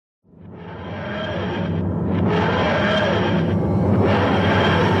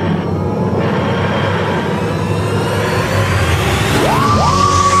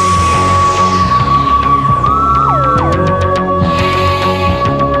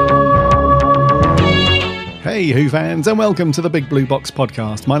Howdy Who fans, and welcome to the Big Blue Box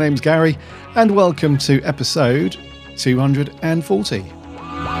podcast. My name's Garry, and welcome to episode 240.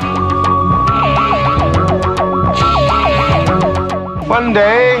 One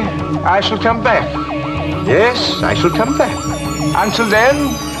day I shall come back. Yes, I shall come back. Until then,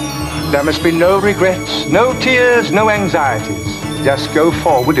 there must be no regrets, no tears, no anxieties. Just go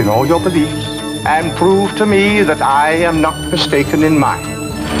forward in all your beliefs and prove to me that I am not mistaken in mine.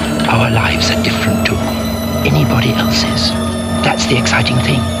 Our lives are different to anybody else's. That's the exciting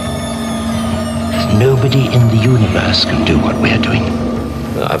thing. Nobody in the universe can do what we're doing.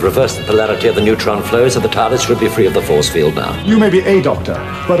 I've reversed the polarity of the neutron flow, so the TARDIS should be free of the force field now. You may be a doctor,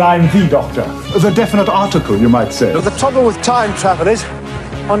 but I'm the doctor. The definite article, you might say. The trouble with time travel is,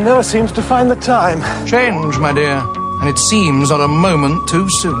 one never seems to find the time. Change, my dear, and it seems not a moment too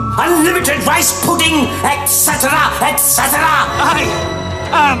soon. Unlimited rice pudding, etc., etc. I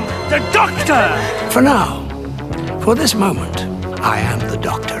am the Doctor! For now, for this moment, I am the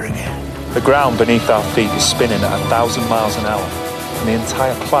Doctor again. The ground beneath our feet is spinning at 1,000 miles an hour, and the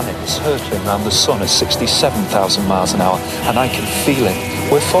entire planet is hurtling around the sun at 67,000 miles an hour, and I can feel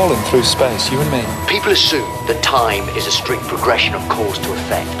it. We're falling through space, you and me. People assume that time is a strict progression of cause to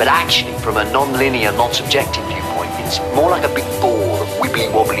effect, but actually, from a non-linear, non-subjective viewpoint, it's more like a big ball of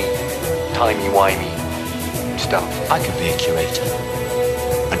wibbly-wobbly, timey-wimey stuff. I could be a curator.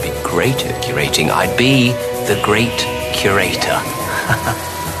 I'd be great at curating. I'd be the great curator.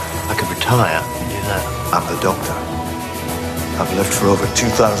 I could retire and do that. I'm the Doctor. I've lived for over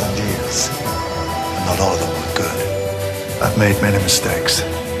 2,000 years, and not all of them were good. I've made many mistakes,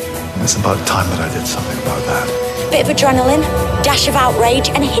 and it's about time that I did something about that. Bit of adrenaline, dash of outrage,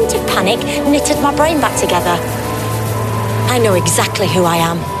 and a hint of panic knitted my brain back together. I know exactly who I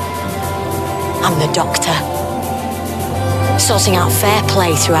am. I'm the Doctor. Sorting out fair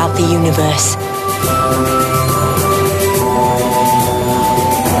play throughout the universe.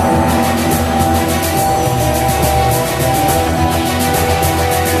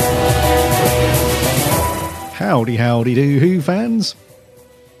 Howdy do Who fans.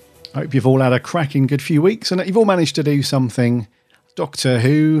 I hope you've all had a cracking good few weeks and that you've all managed to do something Doctor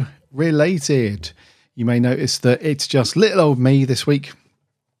Who related. You may notice that it's just little old me this week.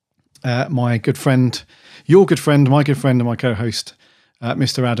 My good friend, your good friend, my good friend and my co-host,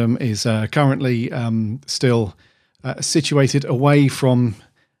 Mr. Adam, is currently still situated away from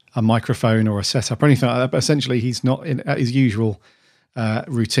a microphone or a setup or anything like that, but essentially he's not at his usual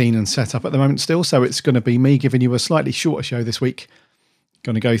routine and setup at the moment still, so it's going to be me giving you a slightly shorter show this week.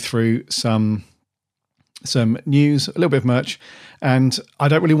 Going to go through some news, a little bit of merch, and I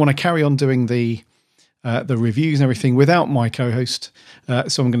don't really want to carry on doing the reviews and everything without my co-host,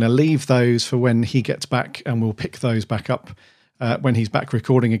 so I'm going to leave those for when he gets back, and we'll pick those back up when he's back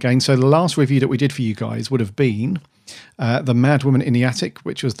recording again. So the last review that we did for you guys would have been The Mad Woman in the Attic,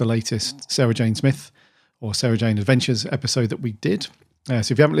 which was the latest Sarah Jane Smith or Sarah Jane Adventures episode that we did. So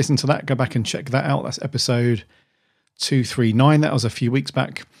if you haven't listened to that, go back and check that out. That's episode 239. That was a few weeks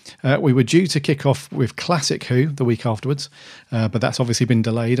back. We were due to kick off with Classic Who the week afterwards, but that's obviously been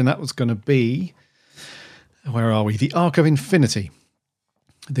delayed, and that was going to be, where are we? The Arc of Infinity,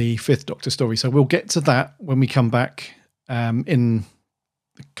 the 5th Doctor story. So we'll get to that when we come back in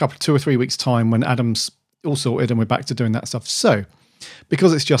a couple, 2 or 3 weeks' time, when Adam's all sorted and we're back to doing that stuff. So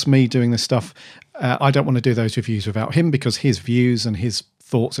because it's just me doing this stuff, I don't want to do those reviews without him, because his views and his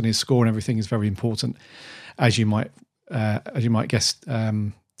thoughts and his score and everything is very important, as you might guess,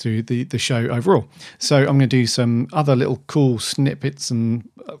 to the show overall. So I'm going to do some other little cool snippets and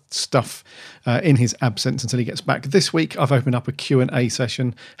stuff in his absence until he gets back. This week I've opened up a Q&A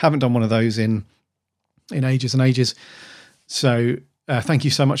session. Haven't done one of those in ages and ages. So thank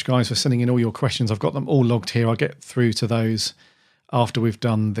you so much, guys, for sending in all your questions. I've got them all logged here. I'll get through to those after we've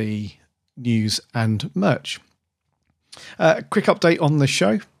done the news and merch. Quick update on the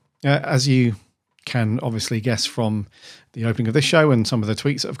show. As you can obviously guess from the opening of this show and some of the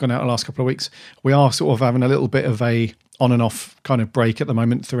tweets that have gone out the last couple of weeks, we are sort of having a little bit of a on and off kind of break at the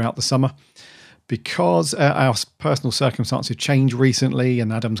moment throughout the summer, because our personal circumstances changed recently,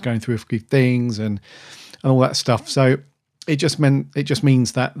 and Adam's going through a few things and all that stuff. So it just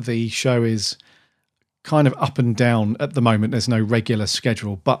means that the show is kind of up and down at the moment. There's no regular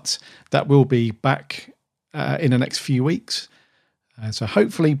schedule, but that will be back in the next few weeks. So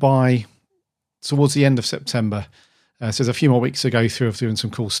hopefully by towards the end of September. So there's a few more weeks to go through of doing some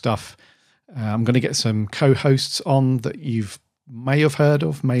cool stuff. I'm going to get some co-hosts on that you've may have heard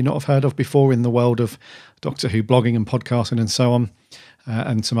of, may not have heard of before in the world of Doctor Who blogging and podcasting and so on,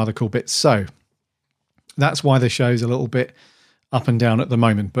 and some other cool bits. So that's why the show's a little bit up and down at the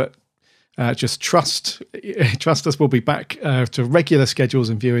moment. But Just trust us. We'll be back to regular schedules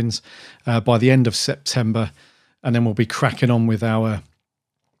and viewings by the end of September, and then we'll be cracking on with our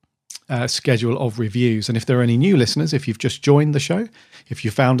schedule of reviews. And if there are any new listeners, if you've just joined the show, if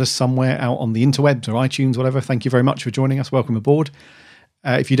you found us somewhere out on the interwebs or iTunes, whatever, thank you very much for joining us. Welcome aboard.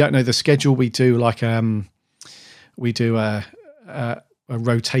 If you don't know the schedule, we do a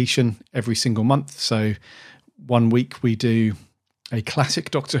rotation every single month. So one week we do a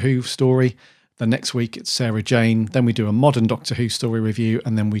classic Doctor Who story. The next week it's Sarah Jane. Then we do a modern Doctor Who story review,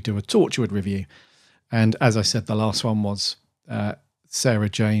 and then we do a Torchwood review. And as I said, the last one was Sarah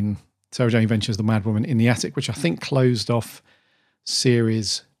Jane Ventures the Mad Woman in the Attic, which I think closed off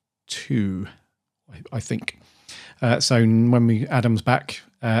series 2, I think. So when Adam's back,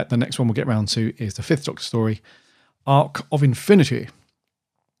 the next one we'll get round to is the 5th Doctor story, Arc of Infinity.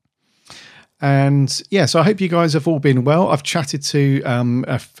 And yeah, so I hope you guys have all been well. I've chatted to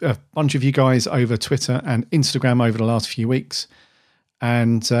a bunch of you guys over Twitter and Instagram over the last few weeks.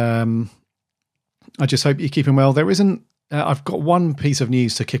 And I just hope you're keeping well. There isn't, I've got one piece of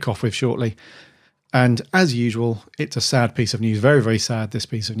news to kick off with shortly. And as usual, it's a sad piece of news, very, very sad, this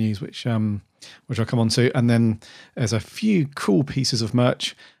piece of news, which I'll come on to. And then there's a few cool pieces of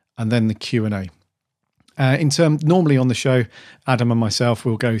merch, and then the Q&A. Normally on the show, Adam and myself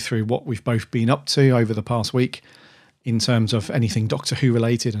will go through what we've both been up to over the past week in terms of anything Doctor Who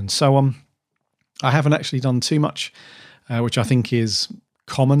related and so on. I haven't actually done too much, which I think is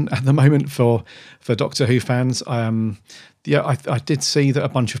common at the moment for Doctor Who fans. I did see that a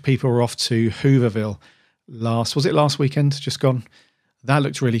bunch of people were off to Hooverville last weekend, just gone. That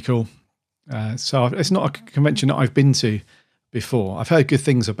looked really cool. So it's not a convention that I've been to before. I've heard good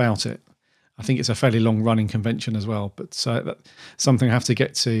things about it. I think it's a fairly long running convention as well, but that's something I have to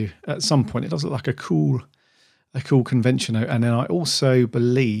get to at some point. It does look like a cool convention. And then I also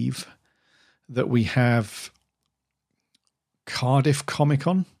believe that we have Cardiff Comic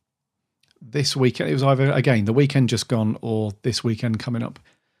Con this weekend. It was either, again, the weekend just gone or this weekend coming up.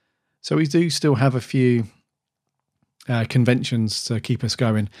 So we do still have a few conventions to keep us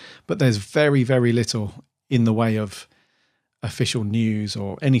going, but there's very, very little in the way of official news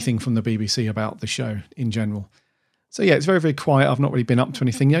or anything from the BBC about the show in general. So yeah, it's very, very quiet. I've not really been up to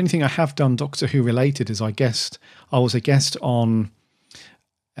anything. The only thing I have done Doctor Who related is I was a guest on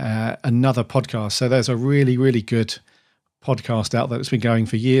another podcast. So there's a really, really good podcast out there that's been going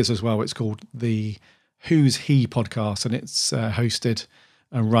for years as well. It's called the Who's He podcast, and it's hosted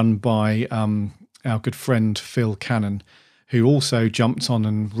and run by our good friend Phil Cannon, who also jumped on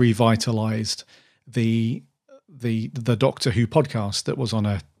and revitalized the Doctor Who podcast that was on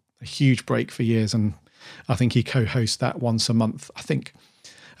a huge break for years, and I think he co-hosts that once a month, I think.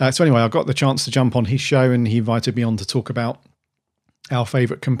 So anyway, I got the chance to jump on his show, and he invited me on to talk about our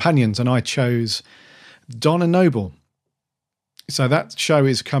favourite companions, and I chose Donna Noble. So that show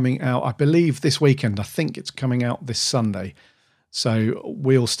is coming out, I believe, this weekend. I think it's coming out this Sunday. So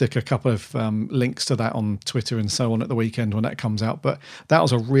we'll stick a couple of links to that on Twitter and so on at the weekend when that comes out. But that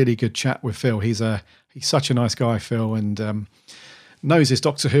was a really good chat with Phil. He's such a nice guy, Phil, and knows his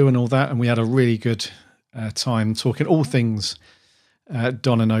Doctor Who and all that. And we had a really good time talking all things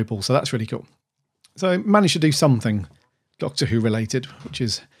Donna Noble. So that's really cool. So I managed to do something Doctor Who related, which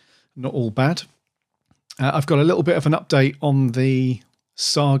is not all bad. I've got a little bit of an update on the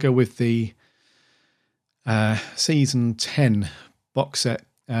saga with the season 10 box set.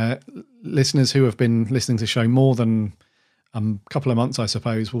 Listeners who have been listening to the show more than a couple of months, I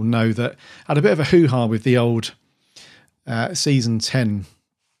suppose, will know that I had a bit of a hoo-ha with the old season 10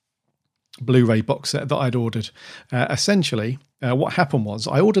 Blu-ray box set that I'd ordered. Essentially, what happened was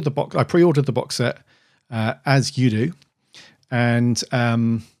I pre-ordered the box set as you do, and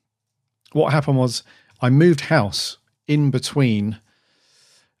what happened was I moved house in between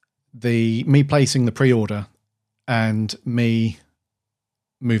me placing the pre-order and me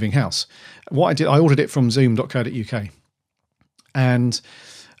moving house. What I did, I ordered it from zoom.co.uk, and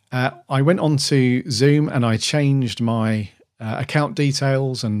I went on to Zoom and I changed my account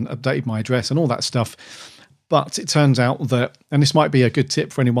details and updated my address and all that stuff. But it turns out that, and this might be a good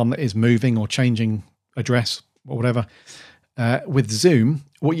tip for anyone that is moving or changing address or whatever, with Zoom,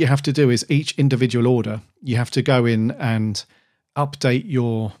 what you have to do is each individual order, you have to go in and update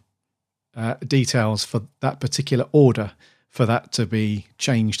your details for that particular order for that to be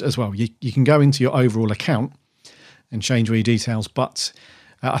changed as well. You can go into your overall account and change all your details, but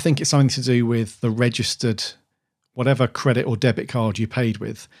I think it's something to do with the registered, whatever credit or debit card you paid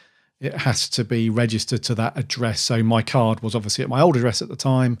with, it has to be registered to that address. So my card was obviously at my old address at the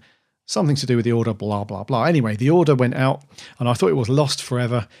time, something to do with the order, blah, blah, blah. Anyway, the order went out and I thought it was lost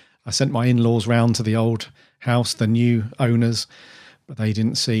forever. I sent my in-laws round to the old house, the new owners, but they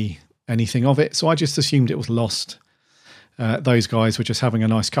didn't see anything of it. So I just assumed it was lost. Those guys were just having a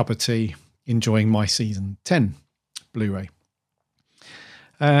nice cup of tea, enjoying my season 10 Blu-ray.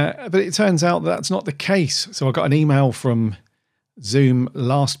 But it turns out that's not the case. So I got an email from Zoom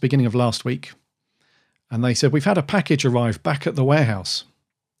beginning of last week, and they said, we've had a package arrive back at the warehouse.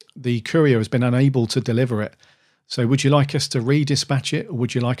 The courier has been unable to deliver it. So would you like us to redispatch it, or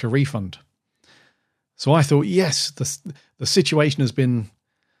would you like a refund? So I thought, yes, the situation has been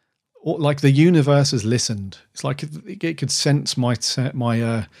like the universe has listened. It's like it could sense my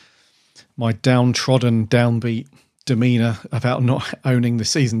downtrodden, downbeat demeanor about not owning the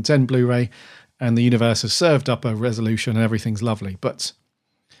season 10 Blu-ray, and the universe has served up a resolution and everything's lovely. But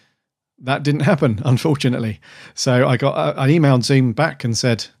that didn't happen, unfortunately. So I emailed Zoom back and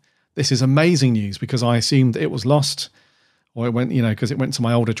said, this is amazing news, because I assumed it was lost, or it went, because it went to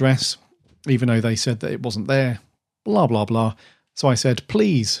my old address, even though they said that it wasn't there, blah, blah, blah. So I said,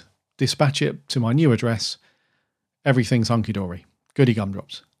 please dispatch it to my new address. Everything's hunky-dory. Goody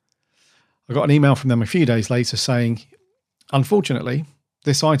gumdrops. I got an email from them a few days later saying, unfortunately,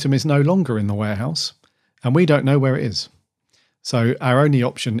 this item is no longer in the warehouse and we don't know where it is. So our only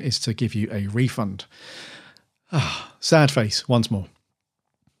option is to give you a refund. Sad face once more.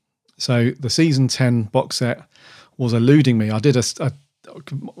 So the season 10 box set was eluding me. I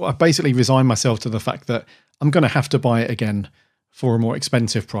basically resigned myself to the fact that I'm going to have to buy it again for a more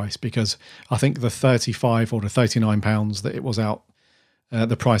expensive price, because I think the £35 or the £39 that it was out,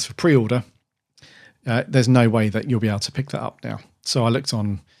 the price for pre-order, there's no way that you'll be able to pick that up now. So I looked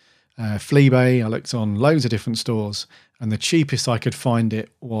on Fleabay, I looked on loads of different stores, and the cheapest I could find it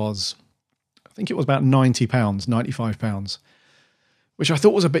was, I think it was about £90, £95, which I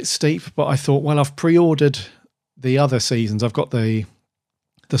thought was a bit steep, but I thought, well, I've pre-ordered the other seasons. I've got the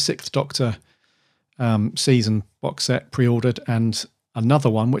Sixth Doctor season box set pre-ordered, and another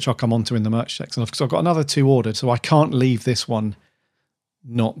one, which I'll come on to in the merch section. So I've got another 2 ordered, so I can't leave this one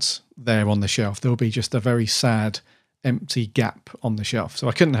not there on the shelf. There'll be just a very sad, empty gap on the shelf. So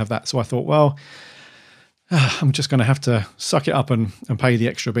I couldn't have that. So I thought, well, I'm just going to have to suck it up and pay the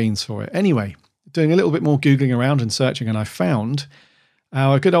extra beans for it. Anyway, doing a little bit more Googling around and searching, and I found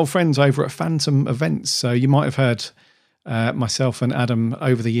our good old friends over at Phantom Events. So you might have heard myself and Adam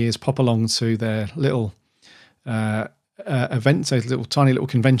over the years pop along to their little events, those tiny little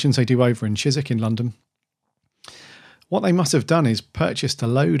conventions they do over in Chiswick in London. What they must have done is purchased a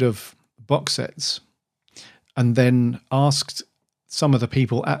load of box sets and then asked some of the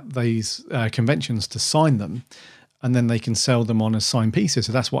people at these conventions to sign them, and then they can sell them on as signed pieces.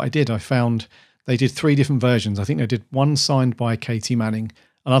 So that's what I did. I found they did 3 different versions. I think they did one signed by Katie Manning,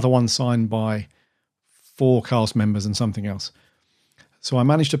 another one signed by 4 cast members and something else. So I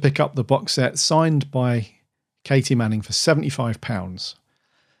managed to pick up the box set signed by Katie Manning for £75.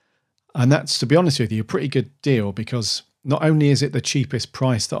 And that's, to be honest with you, a pretty good deal, because not only is it the cheapest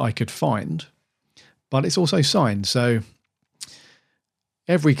price that I could find, but it's also signed. So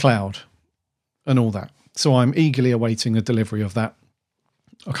every cloud and all that. So I'm eagerly awaiting the delivery of that.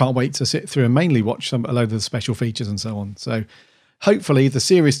 I can't wait to sit through and mainly watch a load of the special features and so on. So hopefully the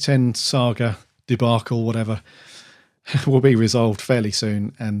Series 10 saga debacle, whatever, will be resolved fairly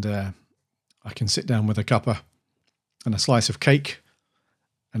soon, and I can sit down with a cuppa and a slice of cake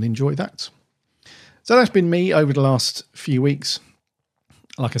and enjoy that. So that's been me over the last few weeks.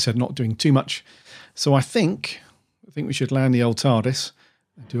 Like I said, not doing too much. So I think we should land the old TARDIS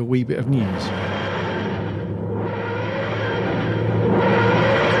and do a wee bit of news.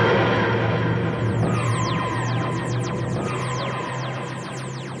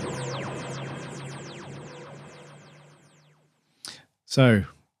 So,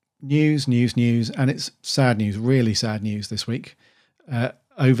 news, and it's sad news, really sad news this week.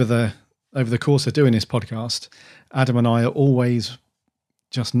 Over the course of doing this podcast, Adam and I are always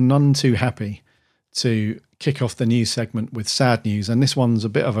just none too happy to kick off the news segment with sad news, and this one's a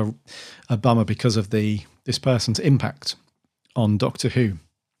bit of a bummer because of this person's impact on Doctor Who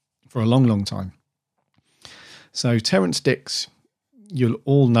for a long, long time. So Terrance Dicks, you'll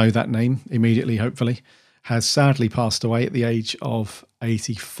all know that name immediately, hopefully, has sadly passed away at the age of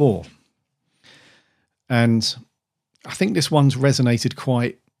 84. And I think this one's resonated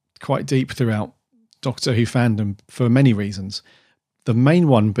quite deep throughout Doctor Who fandom for many reasons. The main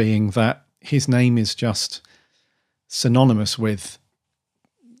one being that his name is just synonymous with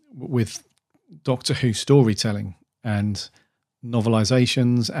Doctor Who storytelling and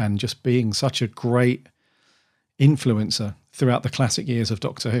novelizations, and just being such a great influencer throughout the classic years of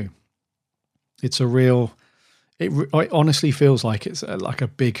Doctor Who. It's a real it honestly feels like it's like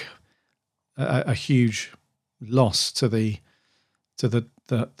a huge loss to the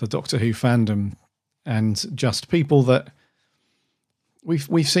Doctor Who fandom, and just people that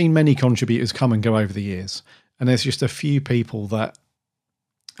we've seen many contributors come and go over the years, and there's just a few people that,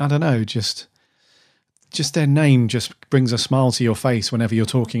 I don't know, just their name just brings a smile to your face whenever you're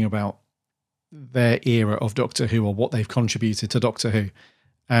talking about their era of Doctor Who or what they've contributed to Doctor Who.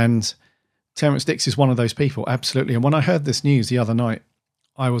 And Terrance Dicks is one of those people, absolutely. And when I heard this news the other night,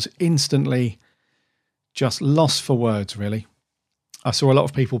 I was instantly just lost for words, really. I saw a lot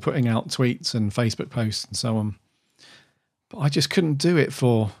of people putting out tweets and Facebook posts and so on, but I just couldn't do it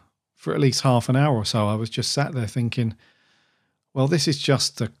for at least half an hour or so. I was just sat there thinking, well, this is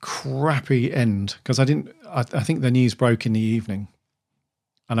just a crappy end, because I think the news broke in the evening,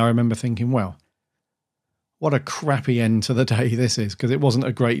 and I remember thinking, well, what a crappy end to the day this is, because it wasn't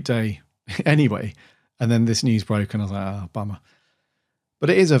a great day anyway. And then this news broke and I was like, bummer.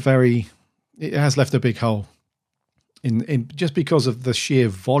 But it has left a big hole in just because of the sheer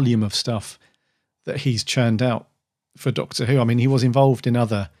volume of stuff that he's churned out for Doctor Who. I mean, he was involved in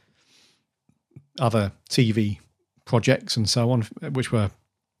other TV projects and so on, which were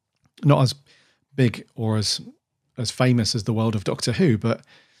not as big or as famous as the world of Doctor Who, but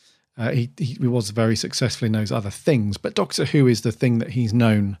he was very successful in those other things. But Doctor Who is the thing that he's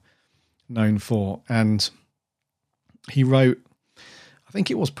known for, and he wrote, I think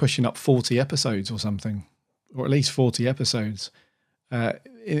it was pushing up 40 episodes or something, or at least 40 episodes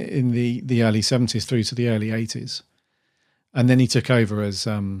in the early 70s through to the early 80s. And then he took over as,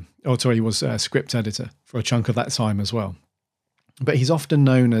 he was a script editor for a chunk of that time as well. But he's often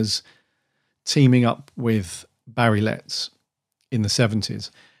known as teaming up with Barry Letts in the 70s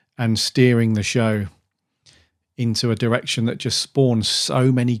and steering the show into a direction that just spawned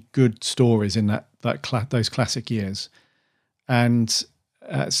so many good stories in those classic years. And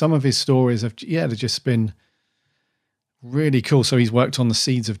some of his stories they've just been really cool. So he's worked on The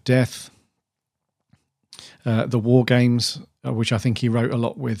Seeds of Death, the War Games, which I think he wrote a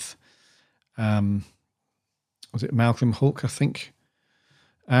lot with, was it Malcolm Hulke, I think?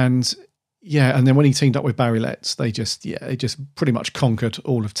 And then when he teamed up with Barry Letts, they just pretty much conquered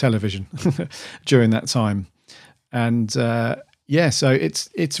all of television during that time. And so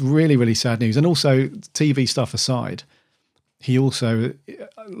it's really, really sad news. And also, TV stuff aside, he also,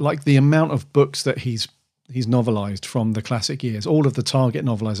 like the amount of books that he's novelized from the classic years, all of the Target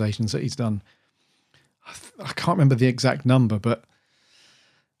novelizations that he's done, I can't remember the exact number, but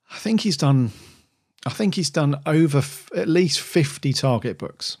I think he's done over at least 50 Target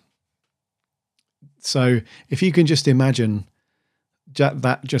books. So if you can just imagine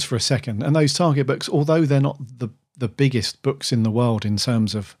that just for a second, and those Target books, although they're not the biggest books in the world in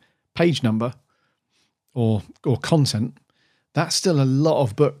terms of page number or content, that's still a lot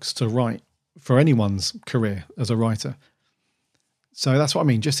of books to write for anyone's career as a writer. So that's what I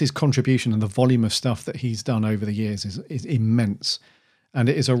mean. Just his contribution and the volume of stuff that he's done over the years is immense. And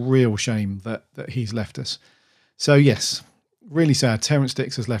it is a real shame that he's left us. So yes, really sad. Terrance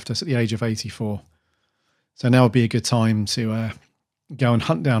Dicks has left us at the age of 84. So now would be a good time to go and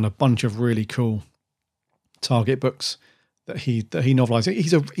hunt down a bunch of really cool Target books that he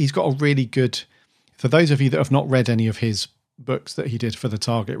novelized. He's got a really good, for those of you that have not read any of his books that he did for the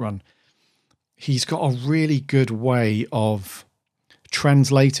Target run, he's got a really good way of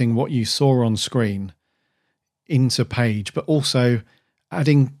translating what you saw on screen into page, but also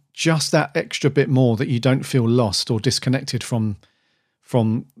adding just that extra bit more that you don't feel lost or disconnected from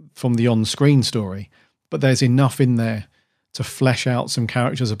the on-screen story. But there's enough in there to flesh out some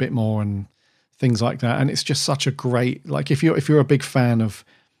characters a bit more and things like that. And it's just such a great, like if you're a big fan of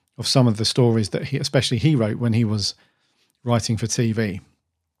some of the stories that he wrote when he was writing for TV,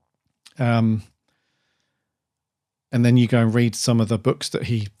 and then you go and read some of the books that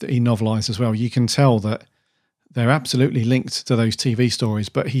he novelized as well, you can tell that they're absolutely linked to those TV stories,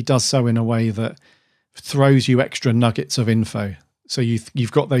 but he does so in a way that throws you extra nuggets of info. So you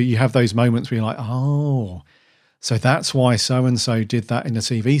have those moments where you're like, oh, so that's why so and so did that in the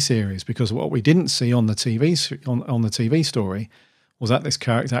TV series, because what we didn't see on the TV on the TV story was that this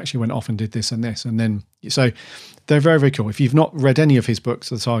character actually went off and did this and this, and then so they're very, very cool. If you've not read any of his books,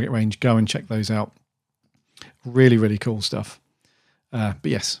 the Target range, go and check those out. Really, really cool stuff. But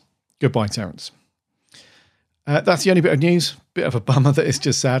yes, goodbye, Terrance. That's the only bit of news. Bit of a bummer that it's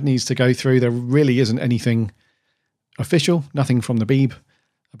just sad news to go through. There really isn't anything official, nothing from the Beeb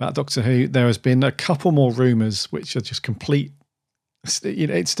about Doctor Who. There has been a couple more rumours which are just complete.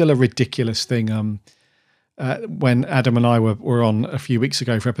 It's still a ridiculous thing. when Adam and I were on a few weeks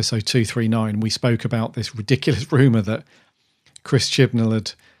ago for episode 239, we spoke about this ridiculous rumour that Chris Chibnall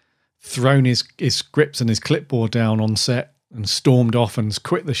had thrown his scripts and his clipboard down on set and stormed off and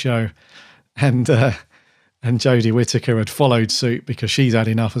quit the show. And Jodie Whittaker had followed suit because she's had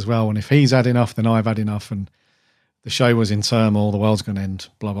enough as well. And if he's had enough, then I've had enough. And the show was in turmoil. The world's going to end,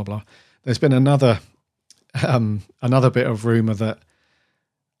 blah, blah, blah. There's been another bit of rumour that,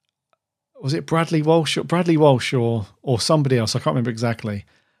 was it Bradley Walsh or somebody else? I can't remember exactly.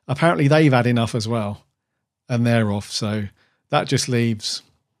 Apparently they've had enough as well and they're off. So that just leaves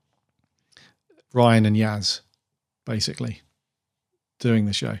Ryan and Yaz basically doing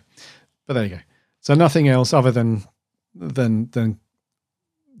the show. But there you go. So nothing else other than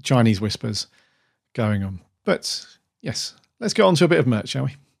Chinese whispers going on. But yes, let's get on to a bit of merch, shall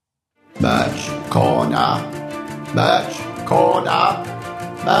we? Merch corner. Merch corner.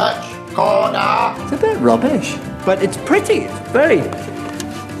 Merch corner. It's a bit rubbish, but it's pretty. It's very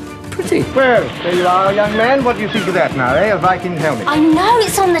pretty. Well, there you are, young man. What do you think of that now, eh? A Viking helmet. I know,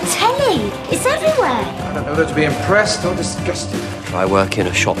 it's on the telly. It's everywhere. I don't know whether to be impressed or disgusted. I work in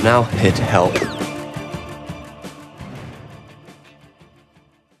a shop now, here to help.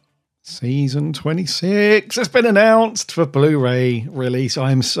 Season 26 has been announced for Blu-ray release.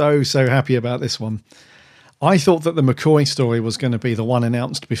 I am so happy about this one. I thought that the McCoy story was going to be the one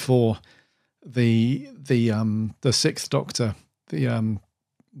announced before the Sixth Doctor, the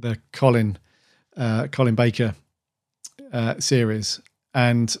Colin Baker series.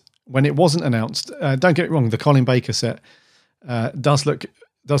 And when it wasn't announced, don't get it wrong, the Colin Baker set does look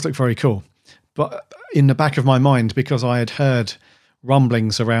very cool. But in the back of my mind, because I had heard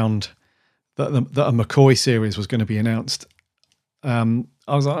rumblings around that a McCoy series was going to be announced, I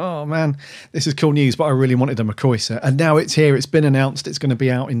was like, oh man, this is cool news, but I really wanted a McCoy set. And now it's here. It's been announced. It's going to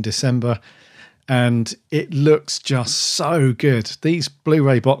be out in December. And it looks just so good. These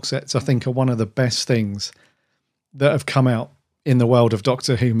Blu-ray box sets, I think, are one of the best things that have come out in the world of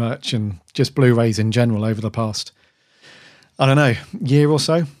Doctor Who merch and just Blu-rays in general over the past, I don't know, year or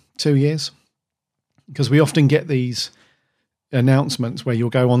so, 2 years. Because we often get these announcements where you'll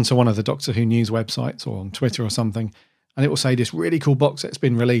go onto one of the Doctor Who news websites or on Twitter or something, and it will say this really cool box set's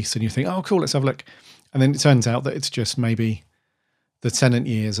been released, and you think, oh, cool, let's have a look. And then it turns out that it's just maybe the Tennant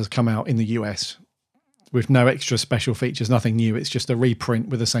Years has come out in the US with no extra special features, nothing new. It's just a reprint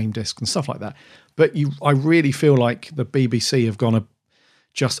with the same disc and stuff like that. But I really feel like the BBC have gone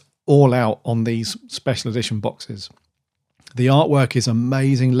just all out on these special edition boxes. The artwork is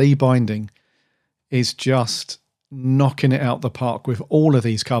amazing. Lee Binding is just knocking it out the park with all of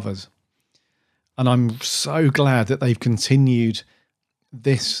these covers. And I'm so glad that they've continued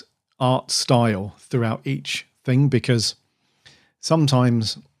this art style throughout each thing, because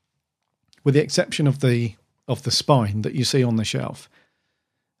sometimes, with the exception of the spine that you see on the shelf,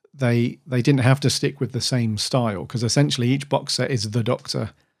 they didn't have to stick with the same style, because essentially each box set is the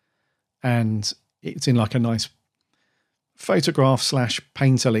Doctor and it's in like a nice photograph /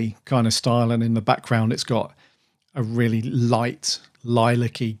 painterly kind of style, and in the background it's got a really light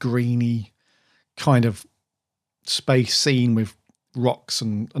lilac-y, greeny kind of space scene with rocks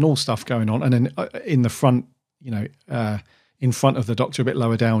and all stuff going on. And then in the front, in front of the Doctor, a bit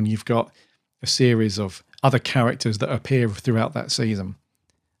lower down, you've got a series of other characters that appear throughout that season.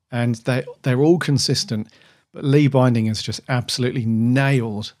 And they're all consistent, but Lee Binding has just absolutely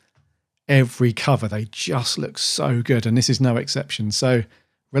nailed every cover. They just look so good, and this is no exception. So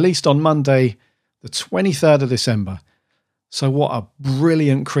released on Monday, the 23rd of December. So what a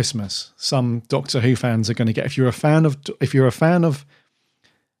brilliant Christmas some Doctor Who fans are going to get. If you're a fan of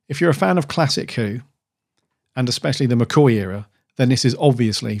classic Who, and especially the McCoy era, then this is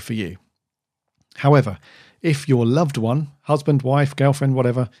obviously for you. However, if your loved one, husband, wife, girlfriend,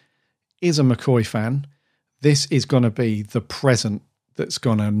 whatever, is a McCoy fan, this is going to be the present that's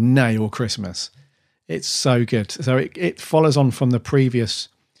going to nail Christmas. It's so good. So it follows on from the previous,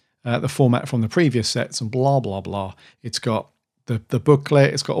 the format from the previous sets and blah, blah, blah. It's got the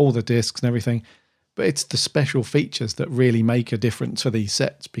booklet, it's got all the discs and everything, but it's the special features that really make a difference to these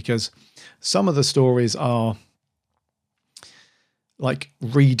sets, because some of the stories are like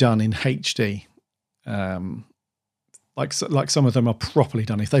redone in HD. Like some of them are properly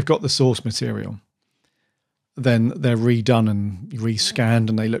done. If they've got the source material, then they're redone and rescanned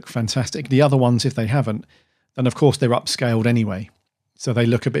and they look fantastic. The other ones, if they haven't, then of course they're upscaled anyway, so they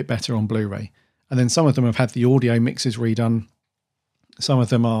look a bit better on Blu-ray. And then some of them have had the audio mixes redone. Some of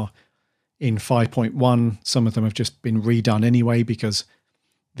them are in 5.1. Some of them have just been redone anyway, because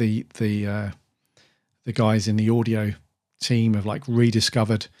the guys in the audio team have like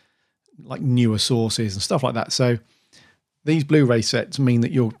rediscovered like newer sources and stuff like that. So these Blu-ray sets mean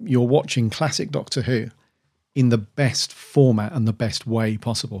that you're watching classic Doctor Who in the best format and the best way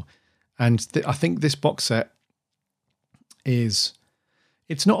possible. And I think this box set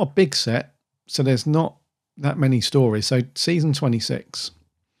it's not a big set, so there's not that many stories. So season 26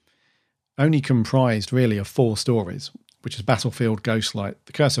 only comprised really of 4 stories, which is Battlefield, Ghostlight,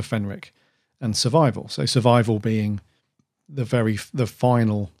 The Curse of Fenric, and Survival. So Survival being the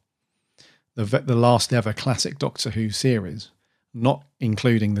last ever classic Doctor Who series, not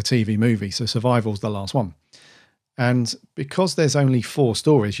including the TV movie. So Survival's the last one. And because there's only 4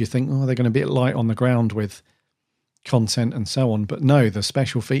 stories, you think, oh, they're going to be a bit light on the ground with content and so on. But no, the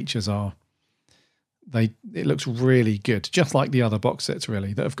special features it looks really good, just like the other box sets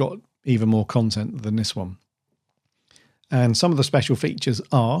really, that have got even more content than this one. And some of the special features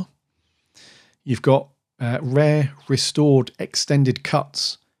are, you've got rare restored extended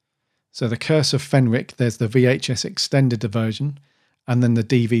cuts. So The Curse of Fenric, there's the VHS extended version, and then the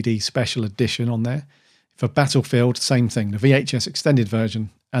DVD special edition on there. For Battlefield, same thing, the VHS extended version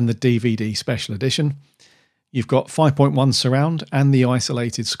and the DVD special edition. You've got 5.1 surround and the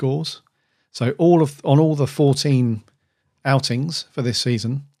isolated scores. So on all the 14 outings for this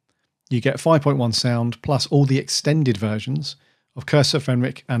season, you get 5.1 sound plus all the extended versions of Curse of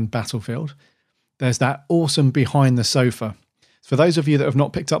Fenric and Battlefield. There's that awesome Behind the Sofa. For those of you that have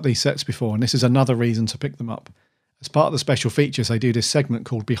not picked up these sets before, and this is another reason to pick them up, as part of the special features, they do this segment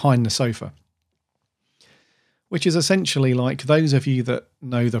called Behind the Sofa, which is essentially like those of you that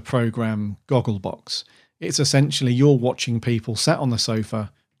know the program Gogglebox. It's essentially you're watching people sat on the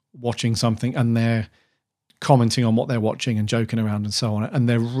sofa watching something, and they're commenting on what they're watching and joking around and so on. And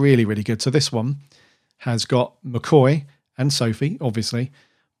they're really, really good. So this one has got McCoy and Sophie, obviously,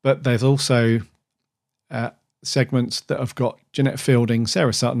 but there's also segments that have got Jeanette Fielding,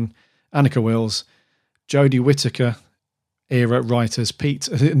 Sarah Sutton, Annika Wills, Jodie Whittaker era writers,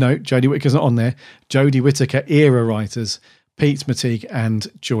 Jodie Whittaker's not on there, Jodie Whittaker era writers, Pete Mateague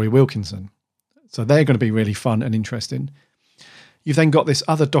and Joy Wilkinson. So they're going to be really fun and interesting. You've then got this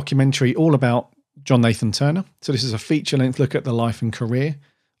other documentary all about John Nathan Turner. So this is a feature-length look at the life and career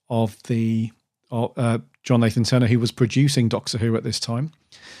of John Nathan Turner, who was producing Doctor Who at this time.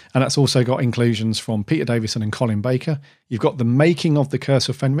 And that's also got inclusions from Peter Davison and Colin Baker. You've got The Making of the Curse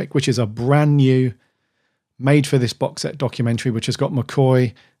of Fenric, which is a brand new made for this box set documentary, which has got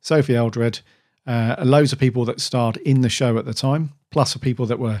McCoy, Sophie Eldred, loads of people that starred in the show at the time, plus the people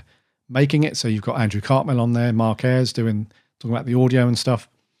that were making it. So you've got Andrew Cartmel on there, Mark Ayres talking about the audio and stuff.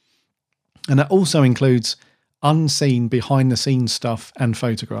 And that also includes unseen behind the scenes stuff and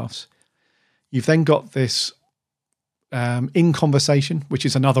photographs. You've then got this In Conversation, which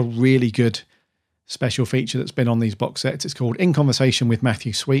is another really good special feature that's been on these box sets. It's called In Conversation with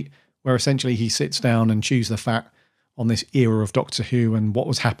Matthew Sweet, where essentially he sits down and chews the fat on this era of Doctor Who and what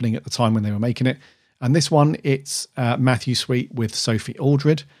was happening at the time when they were making it. And this one, it's Matthew Sweet with Sophie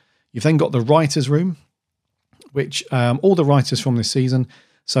Aldred. You've then got the Writers' Room, which all the writers from this season,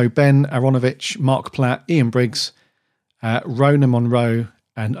 so Ben Aronovich, Mark Platt, Ian Briggs, Rona Monroe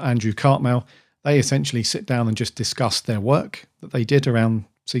and Andrew Cartmel, they essentially sit down and just discuss their work that they did around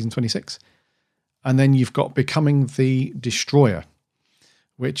season 26. And then you've got Becoming the Destroyer,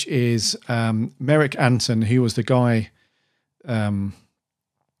 which is Merrick Anton, who was the guy that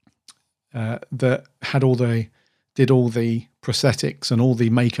did all the prosthetics and all the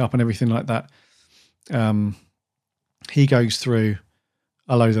makeup and everything like that. He goes through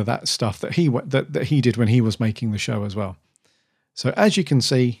a load of that stuff that he did when he was making the show as well. So as you can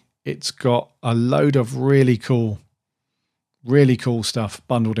see, it's got a load of really cool stuff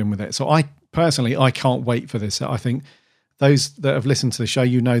bundled in with it. So I can't wait for this. I think those that have listened to the show,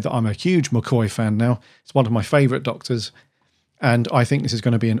 you know that I'm a huge McCoy fan now. It's one of my favourite Doctors, and I think this is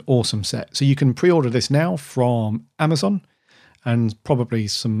going to be an awesome set. So you can pre-order this now from Amazon and probably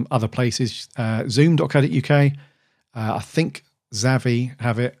some other places, zoom.co.uk. I think Zavi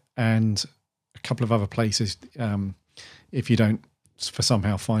have it, and a couple of other places if you don't for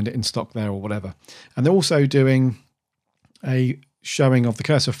somehow find it in stock there or whatever. And they're also doing a showing of The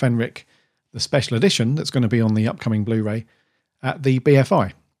Curse of Fenric, the special edition that's going to be on the upcoming Blu-ray at the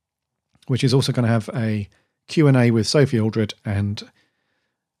BFI, which is also going to have a Q&A with Sophie Aldred and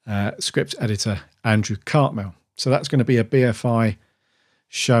script editor Andrew Cartmel. So that's going to be a BFI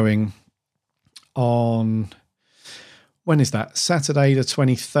showing on, when is that? Saturday the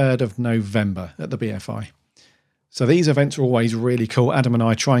 23rd of November at the BFI. So these events are always really cool. Adam and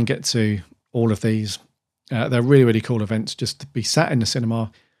I try and get to all of these. They're really, really cool events. Just to be sat in the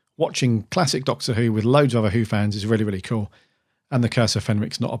cinema watching classic Doctor Who with loads of other Who fans is really, really cool. And The Curse of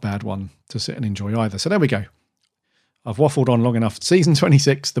Fenric's not a bad one to sit and enjoy either. So there we go. I've waffled on long enough. Season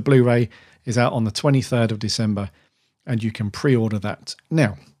 26, the Blu-ray, is out on the 23rd of December, and you can pre-order that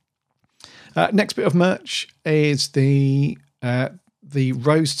now. Next bit of merch is the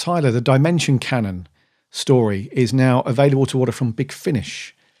Rose Tyler, the Dimension Canon story, is now available to order from Big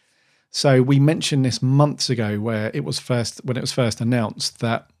Finish. So we mentioned this months ago when it was first announced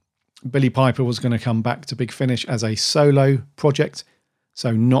that Billy Piper was going to come back to Big Finish as a solo project,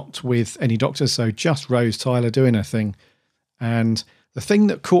 so not with any doctors, so just Rose Tyler doing her thing. And the thing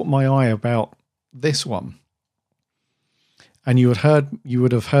that caught my eye about this one, and you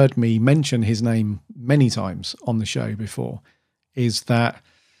would have heard me mention his name many times on the show before, is that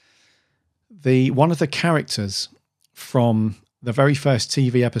one of the characters from the very first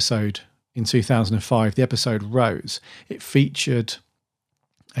TV episode in 2005, the episode Rose, it featured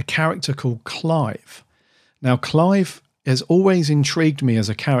a character called Clive. Now, Clive has always intrigued me as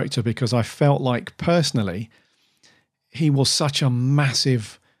a character because I felt like personally he was such a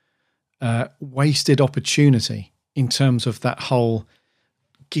massive wasted opportunity in terms of that whole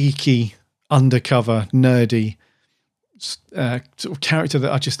geeky, undercover, nerdy sort of character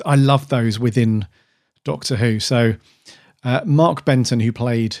that I love those within Doctor Who. So Mark Benton, who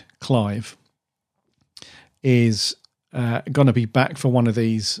played Clive, is going to be back for one of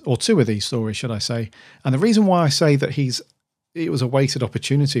these, or two of these stories, should I say. And the reason why I say that it was a wasted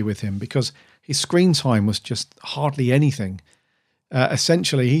opportunity with him, because his screen time was just hardly anything.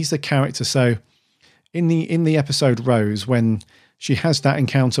 Essentially, he's the character. So in the episode Rose, when she has that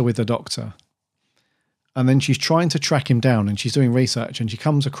encounter with the Doctor, and then she's trying to track him down and she's doing research, and she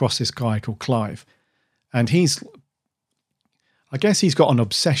comes across this guy called Clive, and I guess he's got an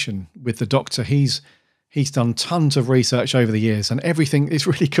obsession with the Doctor. He's done tons of research over the years, and everything is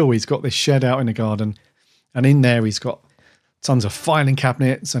really cool. He's got this shed out in the garden, and in there he's got tons of filing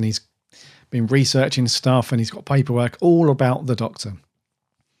cabinets, and he's been researching stuff, and he's got paperwork all about the Doctor.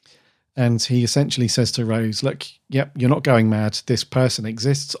 And he essentially says to Rose, look, yep, you're not going mad. This person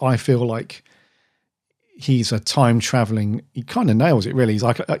exists. I feel like he's a time traveling. He kind of nails it, really. He's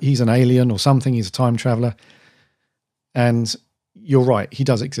like, he's an alien or something. He's a time traveler. And you're right. He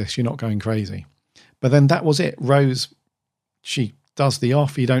does exist. You're not going crazy. But then that was it. Rose, she does the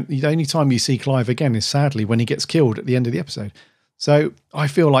off. The only time you see Clive again is sadly when he gets killed at the end of the episode. So I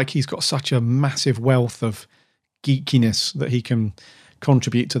feel like he's got such a massive wealth of geekiness that he can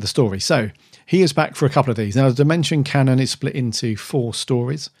contribute to the story. So he is back for a couple of these. Now, the Dimension canon is split into 4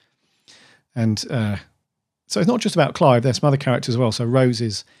 stories. And so it's not just about Clive. There's some other characters as well. So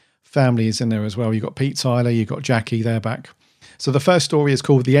Rose's family is in there as well. You've got Pete Tyler. You've got Jackie. They're back. So the first story is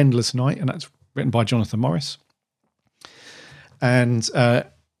called The Endless Night, and that's written by Jonathan Morris. And the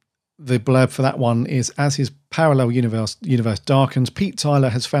blurb for that one is, as his parallel universe darkens, Pete Tyler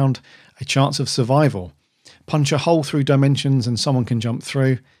has found a chance of survival. Punch a hole through dimensions and someone can jump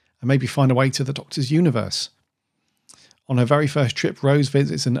through and maybe find a way to the Doctor's universe. On her very first trip, Rose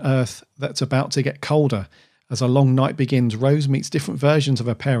visits an Earth that's about to get colder. As a long night begins, Rose meets different versions of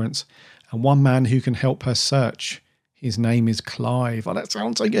her parents and one man who can help her search. His name is Clive. Oh, that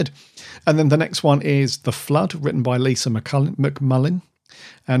sounds so good. And then the next one is The Flood, written by Lisa McMullen.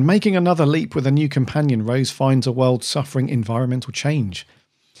 And making another leap with a new companion, Rose finds a world suffering environmental change.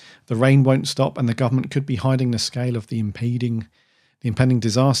 The rain won't stop, and the government could be hiding the scale of the impending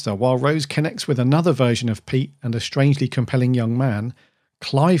disaster. While Rose connects with another version of Pete and a strangely compelling young man,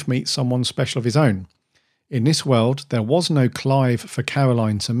 Clive meets someone special of his own. In this world, there was no Clive for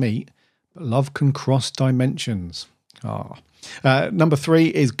Caroline to meet, but love can cross dimensions. Number 3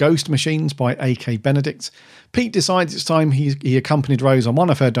 is Ghost Machines by A.K. Benedict. Pete decides it's time he accompanied Rose on one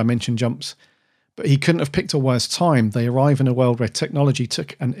of her dimension jumps, but he couldn't have picked a worse time. They arrive in a world where technology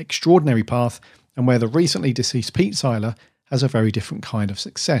took an extraordinary path and where the recently deceased Pete Tyler has a very different kind of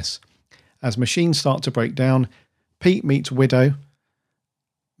success. As machines start to break down, Pete meets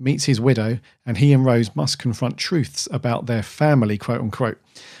his widow, and he and Rose must confront truths about their family, quote unquote.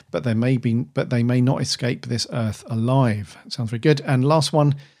 But they may not escape this Earth alive. Sounds very good. And last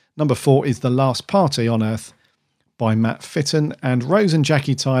one, number 4, is The Last Party on Earth by Matt Fitton. And Rose and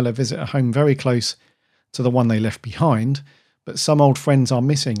Jackie Tyler visit a home very close to the one they left behind, but some old friends are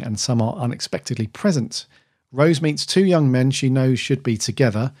missing and some are unexpectedly present. Rose meets 2 young men she knows should be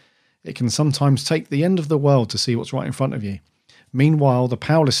together. It can sometimes take the end of the world to see what's right in front of you. Meanwhile, the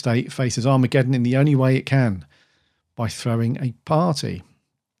Powell estate faces Armageddon in the only way it can, by throwing a party.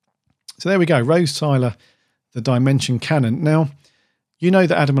 So there we go, Rose Tyler, the Dimension canon. Now, you know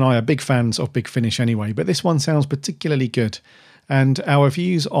that Adam and I are big fans of Big Finish anyway, but this one sounds particularly good. And our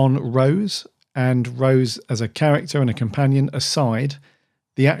views on Rose and Rose as a character and a companion aside,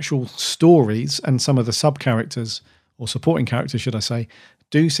 the actual stories and some of the sub-characters, or supporting characters, should I say,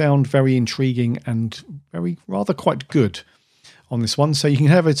 do sound very intriguing and rather quite good on this one. So you can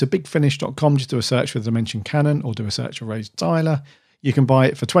head over to bigfinish.com, just do a search for The Dimension Canon or do a search for Rose Tyler. You can buy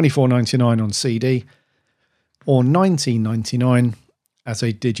it for $24.99 on CD or $19.99 as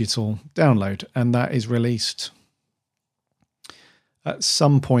a digital download. And that is released at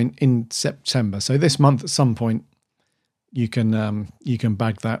some point in September. So this month at some point you can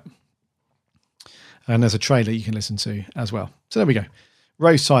bag that. And there's a trailer you can listen to as well. So there we go.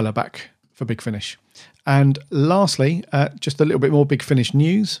 Rose Tyler back for Big Finish. And lastly, just a little bit more Big Finish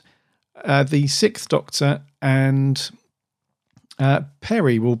news. The Sixth Doctor and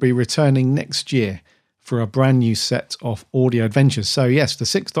Perry will be returning next year for a brand new set of audio adventures. So yes, the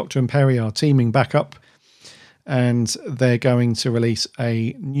Sixth Doctor and Perry are teaming back up, and they're going to release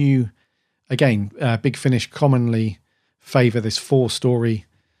a new, again, Big Finish commonly favour this 4-story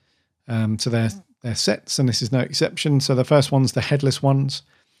to their sets, and this is no exception. So the first one's the Headless Ones.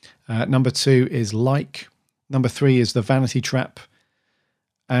 Number 2 is Like. Number 3 is The Vanity Trap.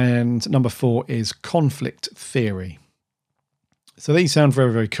 And number 4 is Conflict Theory. So these sound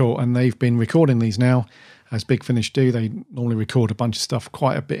very, very cool, and they've been recording these now, as Big Finish do. They normally record a bunch of stuff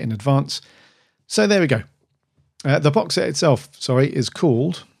quite a bit in advance. So there we go. The box set itself, is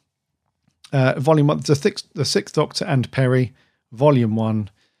called Volume 1, The Sixth Doctor and Perry, Volume 1,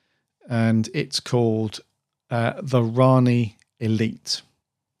 and it's called The Rani Elite,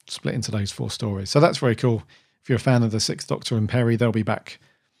 split into those 4 stories. So that's very cool. If you're a fan of the Sixth Doctor and Perry, they'll be back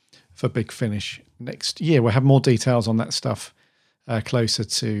for Big Finish next year. We'll have more details on that stuff closer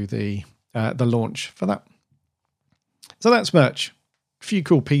to the launch for that. So that's merch. A few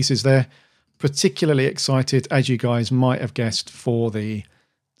cool pieces there. Particularly excited, as you guys might have guessed, for the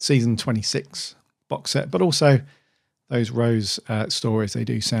season 26 box set, but also those Rose stories. They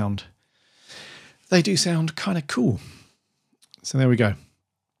do sound kind of cool. So there we go.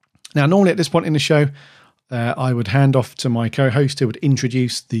 Now, normally at this point in the show, I would hand off to my co-host who would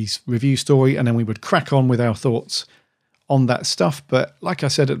introduce the review story, and then we would crack on with our thoughts on that stuff. But like I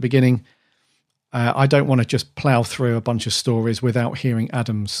said at the beginning, I don't want to just plow through a bunch of stories without hearing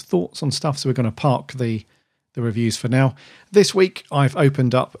Adam's thoughts on stuff. So we're going to park the reviews for now. This week, I've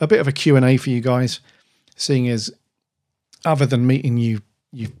opened up a bit of a Q&A for you guys, seeing as other than meeting you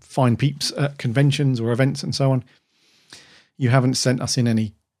fine peeps at conventions or events and so on, you haven't sent us in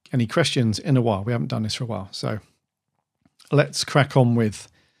any questions in a while. We haven't done this for a while. So let's crack on with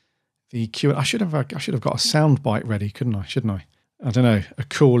the Q&A. I should have got a sound bite ready, shouldn't I? I don't know, a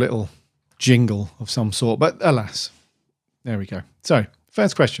cool little jingle of some sort, but alas, there we go. So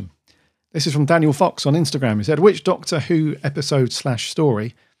first question. This is from Daniel Fox on Instagram. He said, which Doctor Who episode /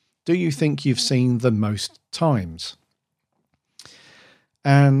 story do you think you've seen the most times?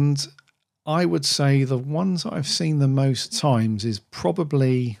 And I would say the ones I've seen the most times is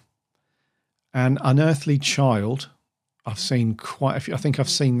probably An Unearthly Child. I've seen quite a few. I think I've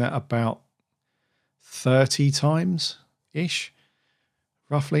seen that about 30 times-ish,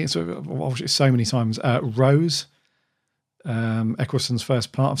 roughly. It's obviously so many times. Rose, Eccleston's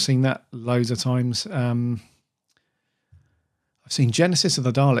first part, I've seen that loads of times. I've seen Genesis of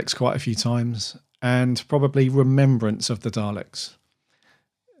the Daleks quite a few times, and probably Remembrance of the Daleks.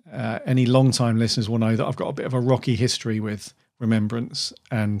 Any long-time listeners will know that I've got a bit of a rocky history with Remembrance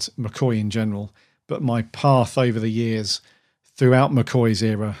and McCoy in general, but my path over the years throughout McCoy's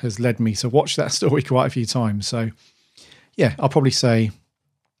era has led me to watch that story quite a few times. So yeah, I'll probably say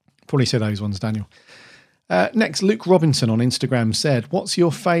those ones, Daniel. Next, Luke Robinson on Instagram said, what's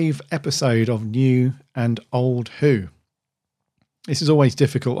your fave episode of New and Old Who? This is always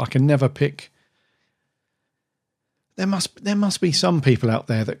difficult. I can never pick. There must be some people out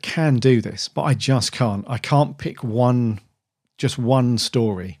there that can do this, but I just can't. I can't pick just one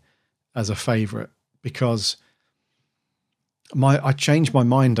story as a favourite, because I change my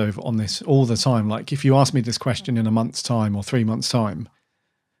mind over on this all the time. Like if you ask me this question in a month's time or 3 months' time,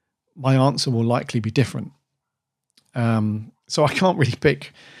 my answer will likely be different. So I can't really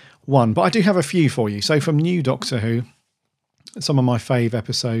pick one, but I do have a few for you. So from New Doctor Who, some of my fave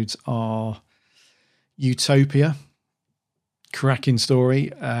episodes are Utopia, cracking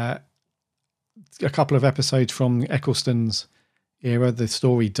story. A couple of episodes from Eccleston's era, the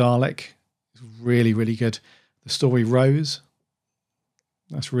story Dalek is really, really good. The story Rose,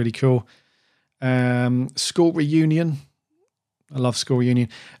 that's really cool. School Reunion, I love School Reunion.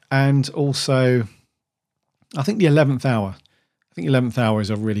 And also, I think the 11th Hour. I think 11th Hour is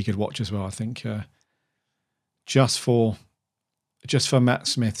a really good watch as well. I think just for Matt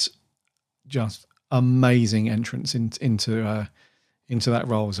Smith's just amazing entrance into that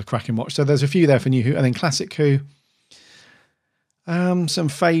role as a cracking watch. So there's a few there for New Who, and then Classic Who. Some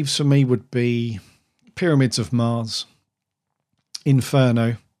faves for me would be Pyramids of Mars,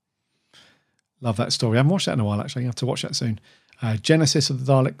 Inferno. Love that story. I haven't watched that in a while, actually. I have to watch that soon. Genesis of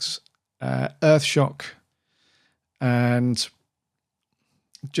the Daleks, Earthshock, and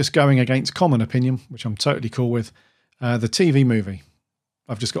just going against common opinion, which I'm totally cool with, the TV movie.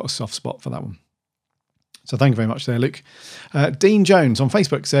 I've just got a soft spot for that one. So thank you very much there, Luke. Dean Jones on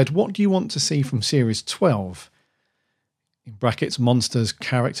Facebook said, what do you want to see from Series 12? In brackets, monsters,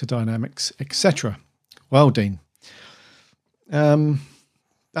 character dynamics, etc. Well, Dean,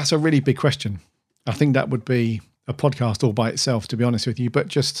 that's a really big question. I think that would be a podcast all by itself, to be honest with you. But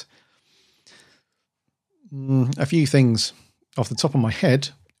just a few things off the top of my head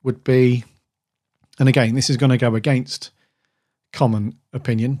would be, and again, this is going to go against common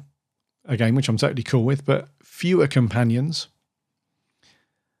opinion, again, which I'm totally cool with, but fewer companions.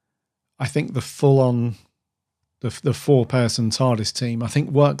 I think the full-on, the 4-person TARDIS team, I think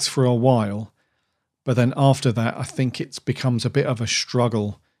works for a while, but then after that, I think it becomes a bit of a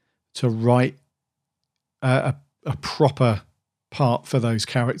struggle to write a proper part for those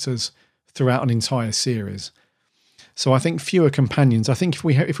characters throughout an entire series. So I think fewer companions. I think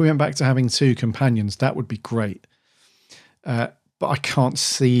if we went back to having 2 companions, that would be great. But I can't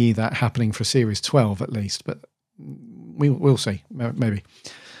see that happening for Series 12 at least. But we'll see, maybe.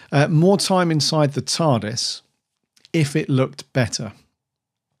 More time inside the TARDIS if it looked better.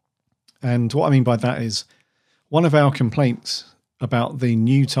 And what I mean by that is one of our complaints about the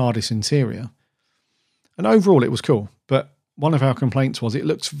new TARDIS interior, and overall it was cool, but one of our complaints was it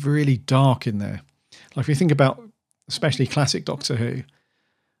looked really dark in there. Like if you think about especially classic Doctor Who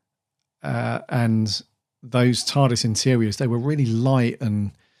and those TARDIS interiors, they were really light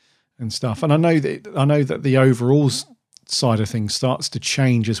and stuff. And I know that the overall side of things starts to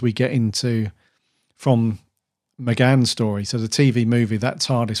change as we get into from McGann's story. So the TV movie, that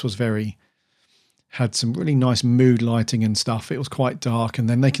TARDIS was had some really nice mood lighting and stuff. It was quite dark, and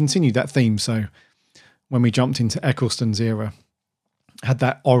then they continued that theme. So when we jumped into Eccleston's era, had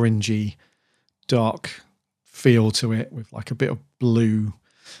that orangey, dark feel to it with like a bit of blue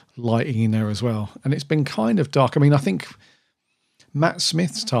lighting in there as well. And it's been kind of dark. I mean, I think Matt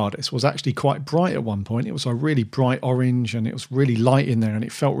Smith's TARDIS was actually quite bright at one point. It was a really bright orange and it was really light in there and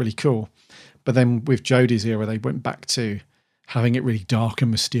it felt really cool. But then with Jodie's era, they went back to having it really dark and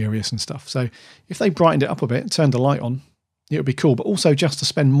mysterious and stuff. So if they brightened it up a bit, turned the light on, it would be cool. But also just to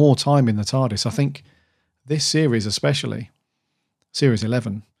spend more time in the TARDIS. I think this series especially, Series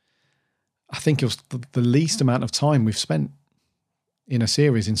 11, I think it was the least amount of time we've spent in a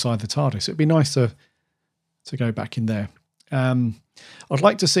series inside the TARDIS. It'd be nice to go back in there. I'd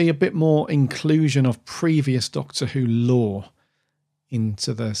like to see a bit more inclusion of previous Doctor Who lore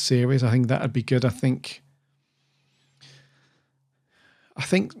into the series. I think that would be good. I think,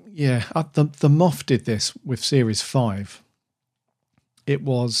 yeah, the Moff did this with Series 5. It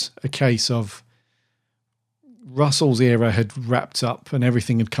was a case of Russell's era had wrapped up and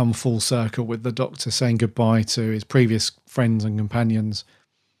everything had come full circle with the Doctor saying goodbye to his previous friends and companions.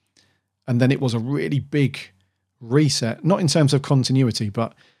 And then it was a really big reset, not in terms of continuity,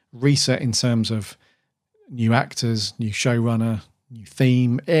 but reset in terms of new actors, new showrunner, new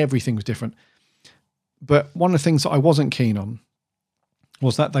theme. Everything was different. But one of the things that I wasn't keen on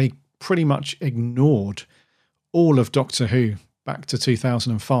was that they pretty much ignored all of Doctor Who back to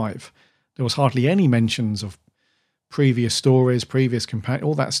 2005. There was hardly any mentions of previous stories, previous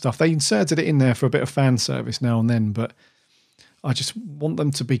all that stuff. They inserted it in there for a bit of fan service now and then, but I just want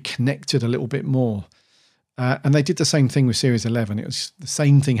them to be connected a little bit more. And they did the same thing with Series 11. It was the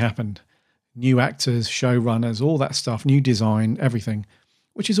same thing happened. New actors, showrunners, all that stuff, new design, everything,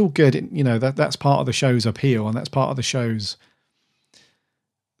 which is all good. That's part of the show's appeal, and that's part of the show's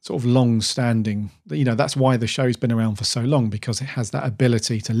sort of long-standing. That's why the show's been around for so long, because it has that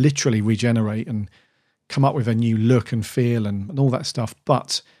ability to literally regenerate and come up with a new look and feel and all that stuff.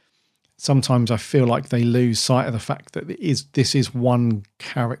 But sometimes I feel like they lose sight of the fact that this is one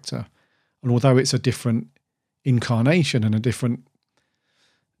character, and although it's a different incarnation and a different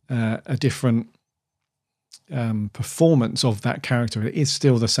performance of that character, it is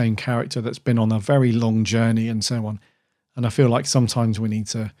still the same character that's been on a very long journey and so on. And I feel like sometimes we need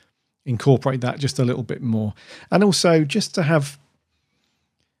to incorporate that just a little bit more, and also just to have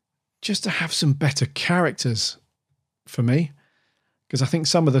some better characters for me, because I think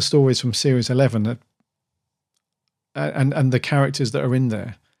some of the stories from Series 11 and the characters that are in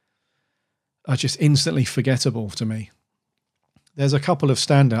there are just instantly forgettable to me. There's a couple of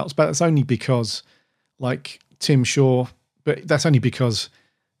standouts, but it's only because, like Tim Shaw, but that's only because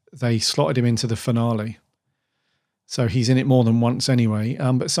they slotted him into the finale. So he's in it more than once anyway.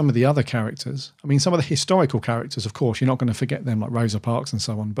 But some of the other characters, I mean, some of the historical characters, of course, you're not going to forget them, like Rosa Parks and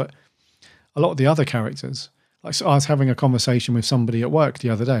so on. But a lot of the other characters, like so I was having a conversation with somebody at work the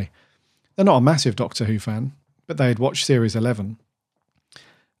other day. They're not a massive Doctor Who fan, but they had watched Series 11.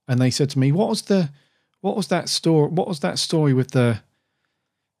 And they said to me, what was that story with the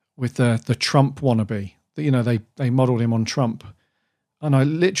Trump wannabe? That, you know, they modelled him on Trump. And I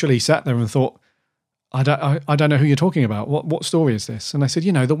literally sat there and thought, I don't know who you're talking about. What story is this? And I said,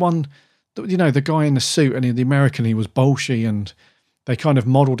 the guy in the suit, and the American, he was bolshy, and they kind of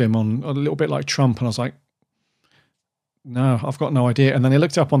modelled him on a little bit like Trump. And I was like, no, I've got no idea. And then they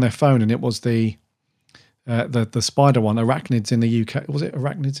looked up on their phone, and it was the spider one, Arachnids in the UK. Was it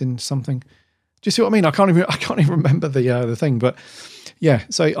Arachnids in something? Do you see what I mean? I can't even remember the thing. But yeah,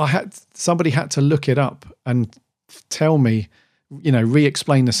 so somebody had to look it up and tell me,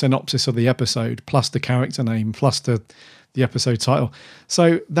 re-explain the synopsis of the episode, plus the character name, plus the episode title.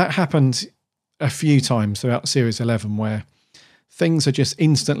 So that happened a few times throughout Series 11 where things are just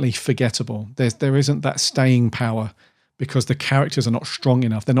instantly forgettable. There isn't that staying power because the characters are not strong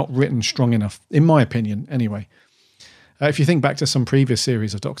enough. They're not written strong enough, in my opinion, anyway. If you think back to some previous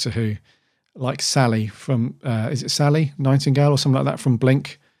series of Doctor Who, like Sally from, is it Sally Nightingale or something like that from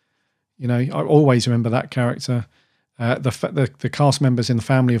Blink? I always remember that character. The cast members in the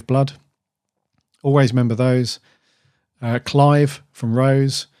Family of Blood, always remember those. Clive from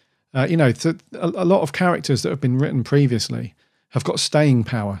Rose. A lot of characters that have been written previously have got staying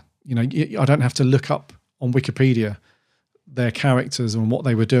power. I don't have to look up on Wikipedia their characters and what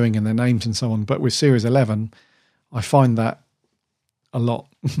they were doing and their names and so on. But with Series 11, I find that a lot.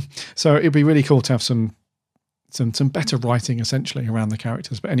 So it'd be really cool to have some better writing essentially around the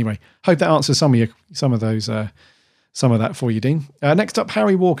characters. But anyway, hope that answers some of that for you, Dean. Next up,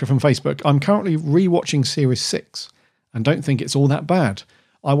 Harry Walker from Facebook. I'm currently rewatching Series 6 and don't think it's all that bad.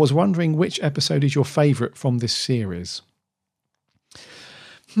 I was wondering which episode is your favourite from this series.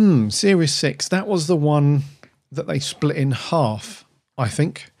 Series 6. That was the one that they split in half, I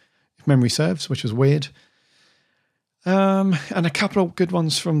think, if memory serves, which was weird. And a couple of good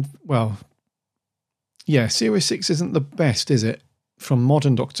ones from, Series 6 isn't the best, is it? From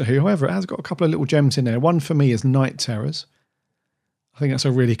modern Doctor Who. However, it has got a couple of little gems in there. One for me is Night Terrors. I think that's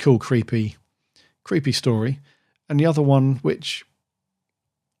a really cool, creepy story. And the other one, which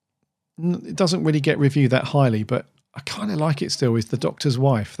it doesn't really get reviewed that highly, but I kind of like it still, is The Doctor's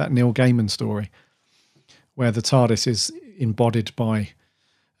Wife, that Neil Gaiman story, where the TARDIS is embodied by,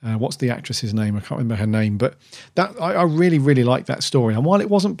 what's the actress's name? I can't remember her name, but that I really, really like that story. And while it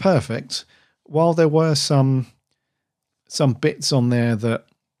wasn't perfect, while there were some bits in there that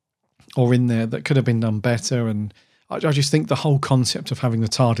could have been done better. And I just think the whole concept of having the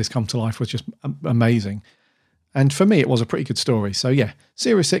TARDIS come to life was just amazing. And for me, it was a pretty good story. So yeah,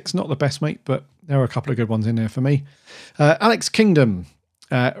 Series 6, not the best, mate, but there are a couple of good ones in there for me. Alex Kingdom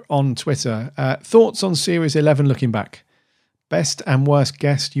on Twitter. Thoughts on Series 11 looking back? Best and worst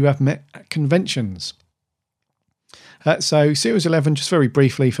guest you have met at conventions? So Series 11, just very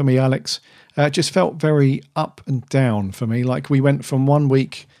briefly for me, Alex, just felt very up and down for me. Like we went from 1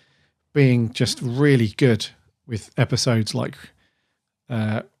 week being just really good with episodes like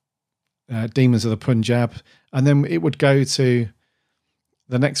Demons of the Punjab, and then it would go to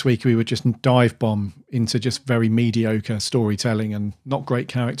the next week we would just dive bomb into just very mediocre storytelling and not great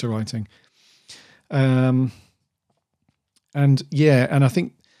character writing. And I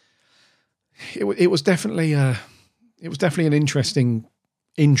think it was definitely an interesting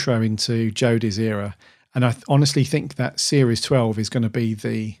intro into Jodie's era, and I honestly think that Series 12 is going to be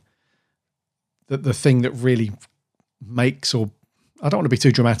the thing that really makes, or I don't want to be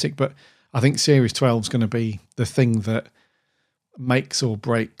too dramatic, but I think Series 12 is going to be the thing that makes or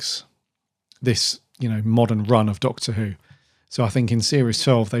breaks this, modern run of Doctor Who. So I think in Series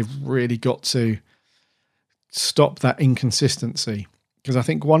 12 they've really got to stop that inconsistency, because I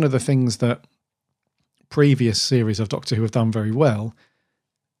think one of the things that previous series of Doctor Who have done very well,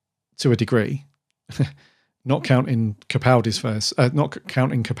 to a degree, not counting Capaldi's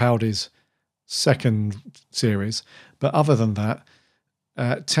second series, but other than that,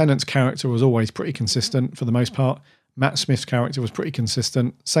 Tennant's character was always pretty consistent for the most part. Matt Smith's character was pretty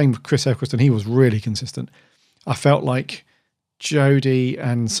consistent. Same with Chris Eccleston, he was really consistent. I felt like Jodie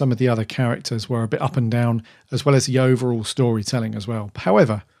and some of the other characters were a bit up and down, as well as the overall storytelling as well.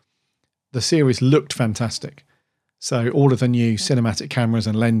 However, the series looked fantastic. So all of the new cinematic cameras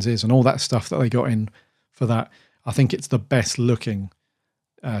and lenses and all that stuff that they got in for that, I think it's the best looking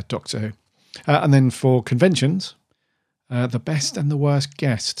Doctor Who. And then for conventions, the best and the worst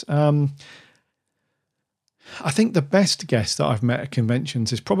guest. I think the best guest that I've met at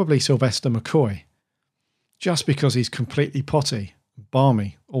conventions is probably Sylvester McCoy, just because he's completely potty,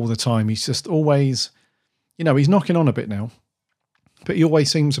 balmy all the time. He's just always, he's knocking on a bit now, but he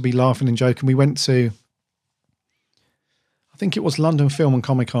always seems to be laughing and joking. We went to, I think it was London Film and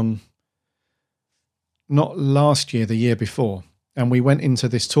Comic Con, not last year, the year before. And we went into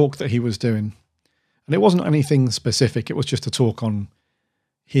this talk that he was doing. And it wasn't anything specific. It was just a talk on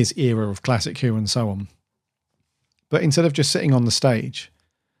his era of Classic Who and so on. But instead of just sitting on the stage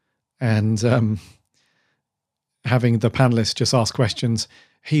and having the panelists just ask questions,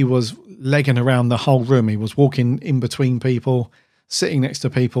 he was legging around the whole room. He was walking in between people, sitting next to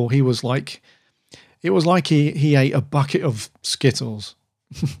people. It was like he ate a bucket of Skittles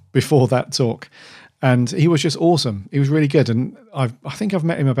before that talk. And he was just awesome. He was really good. And I think I've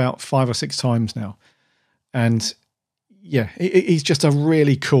met him about 5 or 6 times now. And yeah, he's just a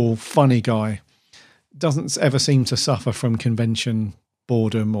really cool, funny guy. Doesn't ever seem to suffer from convention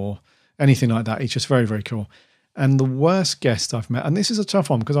boredom or anything like that. He's just very, very cool. And the worst guest I've met, and this is a tough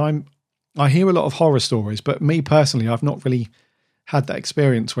one because I hear a lot of horror stories, but me personally, I've not really had that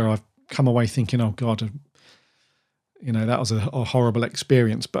experience where I've come away thinking, oh God, that was a horrible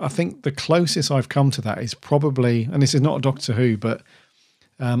experience. But I think the closest I've come to that is probably, and this is not a Doctor Who, but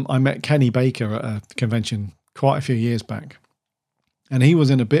I met Kenny Baker at a convention quite a few years back. And he was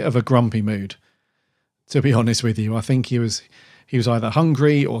in a bit of a grumpy mood, to be honest with you. I think he was either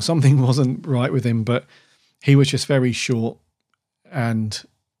hungry or something wasn't right with him, but he was just very short and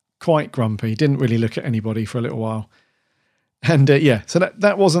quite grumpy. Didn't really look at anybody for a little while. And so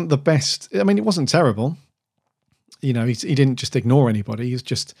that wasn't the best. I mean, it wasn't terrible. He didn't just ignore anybody. He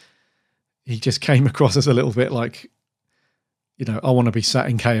just came across as a little bit like, I want to be sat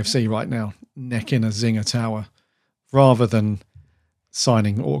in KFC right now, neck in a Zinger tower, rather than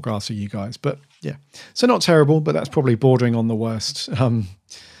signing autographs for you guys. But yeah, so not terrible, but that's probably bordering on the worst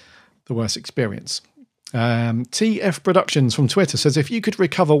experience. TF Productions from Twitter says, if you could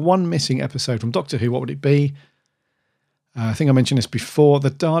recover one missing episode from Doctor Who, what would it be? I think I mentioned this before. The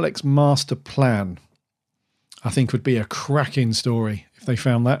Daleks' Master Plan, I think, would be a cracking story if they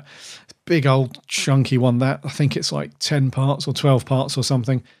found that. Big old chunky one, that. I think it's like 10 parts or 12 parts or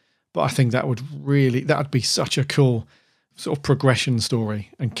something. But I think that would be such a cool sort of progression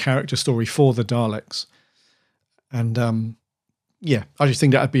story and character story for the Daleks. And I just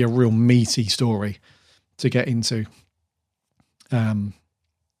think that would be a real meaty story to get into. But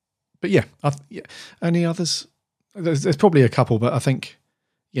yeah, any others? There's probably a couple, but I think,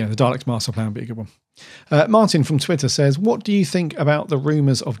 the Daleks' Master Plan would be a good one. Martin from Twitter says, what do you think about the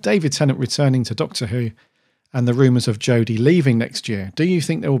rumours of David Tennant returning to Doctor Who and the rumours of Jodie leaving next year? Do you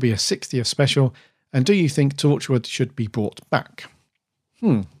think there will be a 60th special? And do you think Torchwood should be brought back?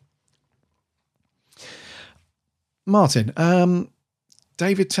 Martin,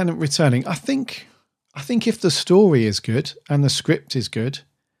 David Tennant returning. I think if the story is good and the script is good,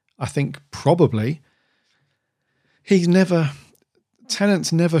 I think probably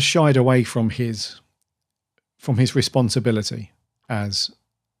Tennant's never shied away from his responsibility as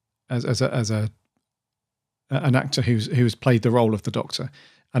an actor who's played the role of the Doctor.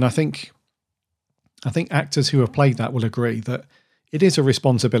 And I think actors who have played that will agree that it is a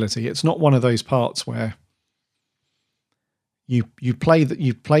responsibility. It's not one of those parts where you play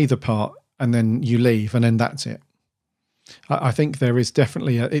the part and then you leave and then that's it. I think there is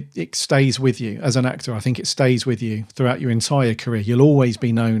definitely it stays with you as an actor. I think it stays with you throughout your entire career. You'll always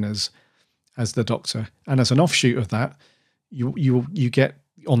be known as the Doctor, and as an offshoot of that, you get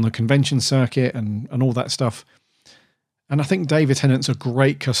on the convention circuit and all that stuff. And I think David Tennant's a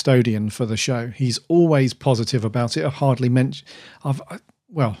great custodian for the show. He's always positive about it. I've hardly mentioned. I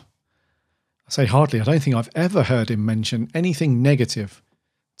say hardly. I don't think I've ever heard him mention anything negative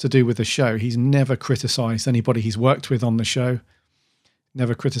to do with the show. He's never criticised anybody he's worked with on the show.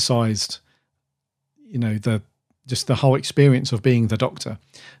 Never criticised, the whole experience of being the Doctor.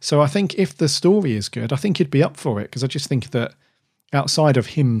 So I think if the story is good, I think he'd be up for it, because I just think that outside of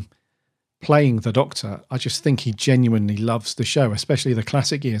him playing the Doctor, I just think he genuinely loves the show, especially the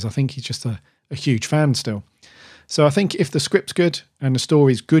classic years. I think he's just a huge fan still. So I think if the script's good and the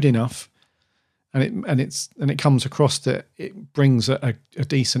story's good enough, and it comes across that it brings a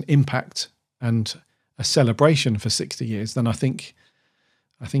decent impact and a celebration for 60 years, then I think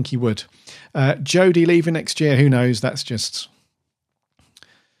he would. Jodie leaving next year, who knows? That's just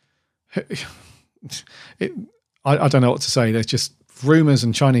I don't know what to say. There's just rumours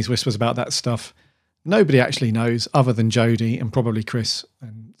and Chinese whispers about that stuff. Nobody actually knows other than Jodie and probably Chris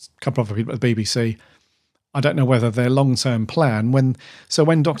and a couple of other people at the BBC. I don't know whether their long-term plan, when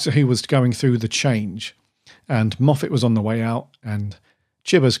Doctor Who was going through the change and Moffat was on the way out and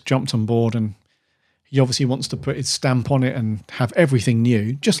Chibbers jumped on board, and he obviously wants to put his stamp on it and have everything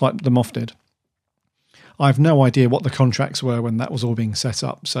new, just like the Moff did. I have no idea what the contracts were when that was all being set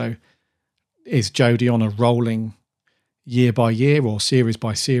up. So is Jodie on a rolling year by year or series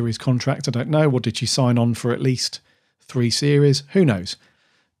by series contract? I don't know. Or did she sign on for at least 3 series? Who knows?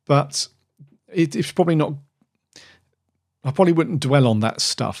 But it's probably not. I probably wouldn't dwell on that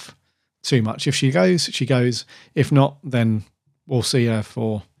stuff too much. If she goes, she goes. If not, then we'll see her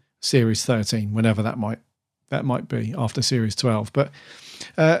for series 13, whenever that might be after series 12. But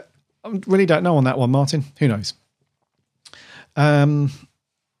I really don't know on that one, Martin. Who knows? And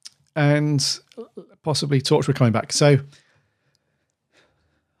possibly Torchwood coming back. So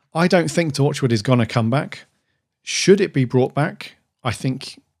I don't think Torchwood is going to come back. Should it be brought back? I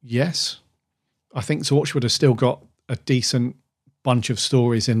think yes. I think Torchwood has still got a decent bunch of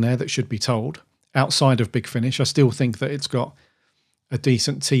stories in there that should be told outside of Big Finish. I still think that it's got a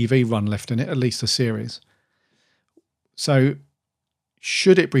decent TV run left in it, at least a series. So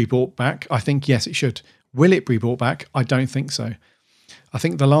should it be brought back? I think yes, it should. Will it be brought back? I don't think so. I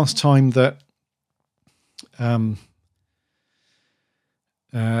think the last time that John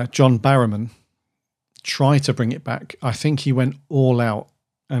Barrowman tried to bring it back, I think he went all out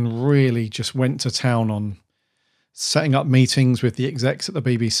and really just went to town on setting up meetings with the execs at the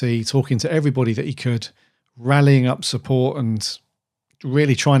BBC, talking to everybody that he could, rallying up support and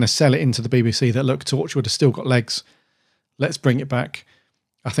really trying to sell it into the BBC that, look, Torchwood has still got legs. Let's bring it back.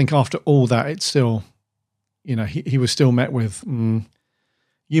 I think after all that, it's still, he was still met with,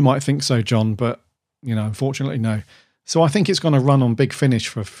 you might think so, John, but, unfortunately, no. So I think it's going to run on Big Finish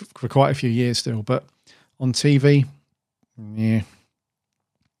for quite a few years still, but on TV, yeah.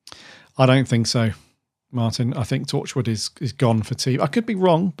 I don't think so, Martin. I think Torchwood is gone for TV. I could be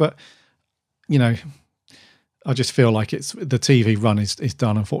wrong, but, I just feel like the TV run is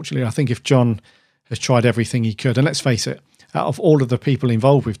done, unfortunately. I think if John has tried everything he could, and let's face it, out of all of the people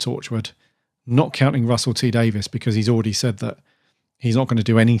involved with Torchwood, not counting Russell T Davies, because he's already said that he's not going to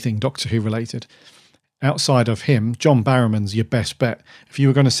do anything Doctor Who related, outside of him, John Barrowman's your best bet. If you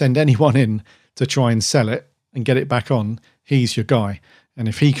were going to send anyone in to try and sell it and get it back on, he's your guy. And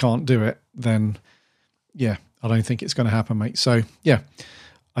if he can't do it, then, yeah, I don't think it's going to happen, mate. So, yeah,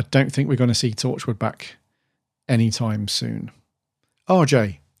 I don't think we're going to see Torchwood back anytime soon.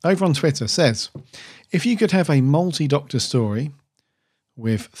 RJ, over on Twitter, says, if you could have a multi-Doctor story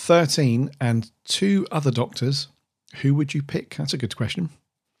with 13 and 2 other Doctors, who would you pick? That's a good question.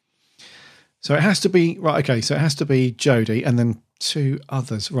 So it has to be, right, okay, so it has to be Jodie and then 2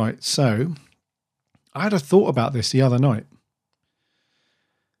 others. Right, so I had a thought about this the other night.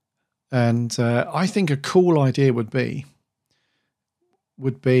 And I think a cool idea would be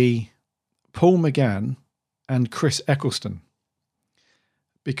Paul McGann and Chris Eccleston,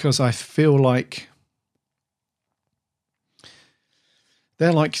 because I feel like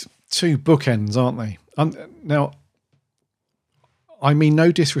they're like 2 bookends, aren't they? Now, I mean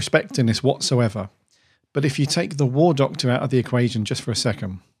no disrespect in this whatsoever, but if you take the War Doctor out of the equation just for a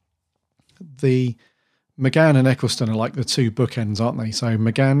second, the McGann and Eccleston are like the 2 bookends, aren't they? So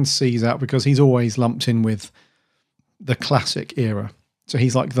McGann sees out because he's always lumped in with the classic era. So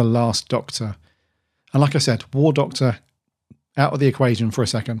he's like the last Doctor. And like I said, War Doctor out of the equation for a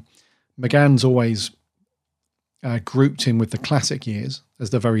second. McGann's always grouped in with the classic years as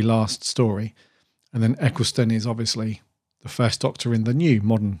the very last story. And then Eccleston is obviously the first Doctor in the new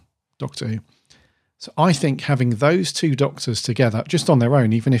modern Doctor Who. So I think having those 2 Doctors together, just on their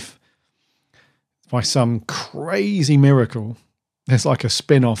own, even if by some crazy miracle, there's like a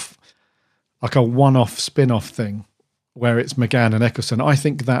spin-off, like a one-off spin-off thing where it's McGann and Eccleston, I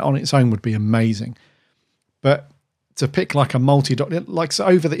think that on its own would be amazing. But to pick like a multi-Doctor, like, so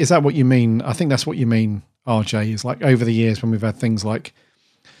is that what you mean? I think that's what you mean, RJ, is like over the years when we've had things like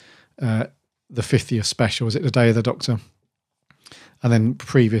the 50th special, is it the Day of the Doctor? And then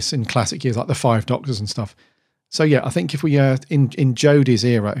previous in classic years, like the 5 Doctors and stuff. So yeah, I think if we in Jodie's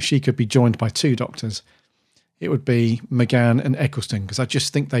era, if she could be joined by 2 Doctors, it would be McGann and Eccleston, because I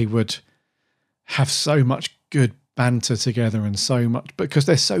just think they would have so much good banter together and so much, because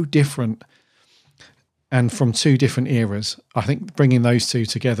they're so different and from 2 different eras. I think bringing those 2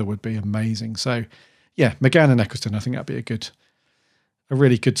 together would be amazing. So yeah, McGann and Eccleston, I think that'd be a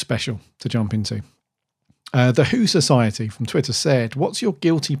really good special to jump into. The Who Society from Twitter said, what's your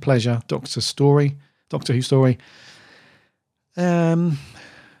guilty pleasure Doctor Who story?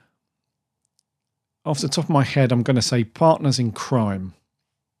 off the top of my head, I'm going to say Partners in Crime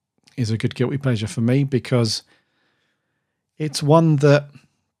is a good guilty pleasure for me because it's one that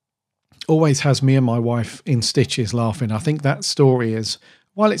always has me and my wife in stitches laughing. I think that story is,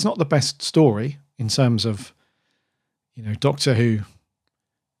 while it's not the best story in terms of, Doctor Who,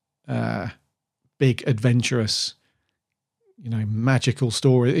 big, adventurous, magical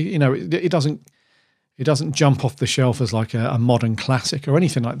story. It doesn't jump off the shelf as like a modern classic or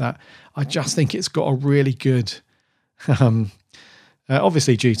anything like that. I just think it's got a really good,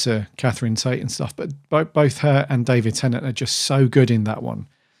 obviously due to Catherine Tate and stuff, but both her and David Tennant are just so good in that one.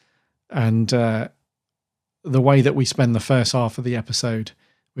 And the way that we spend the first half of the episode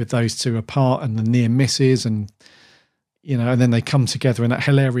with those two apart and the near misses and, and then they come together in that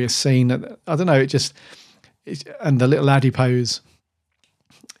hilarious scene. I don't know, and the little adipose,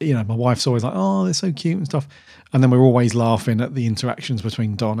 my wife's always like, oh, they're so cute and stuff. And then we're always laughing at the interactions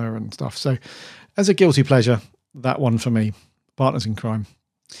between Donna and stuff. So as a guilty pleasure, that one for me, Partners in Crime.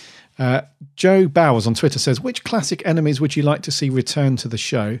 Joe Bowers on Twitter says, which classic enemies would you like to see return to the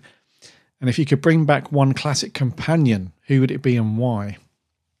show? And if you could bring back one classic companion, who would it be and why?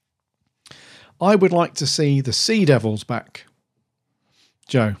 I would like to see the Sea Devils back,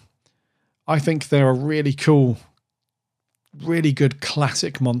 Joe. I think they're a really cool, really good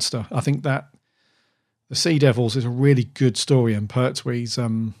classic monster. I think that the Sea Devils is a really good story, and Pertwee's.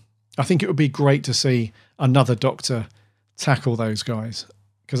 I think it would be great to see another Doctor tackle those guys,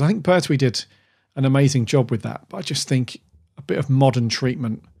 because I think Pertwee did an amazing job with that. But I just think a bit of modern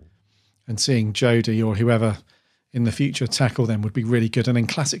treatment and seeing Jodie or whoever in the future tackle them would be really good. And then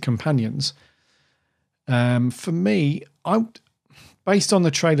classic companions. For me, based on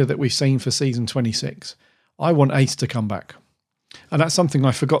the trailer that we've seen for season 26, I want Ace to come back. And that's something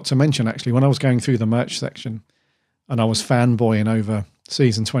I forgot to mention, actually, when I was going through the merch section and I was fanboying over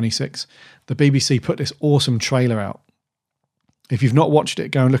season 26. The BBC put this awesome trailer out. If you've not watched it,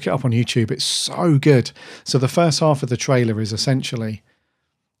 go and look it up on YouTube. It's so good. So the first half of the trailer is essentially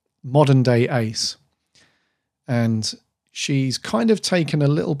modern day Ace. And she's kind of taken a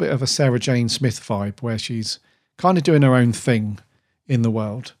little bit of a Sarah Jane Smith vibe where she's kind of doing her own thing in the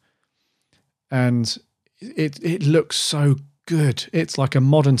world. And it looks so good. It's like a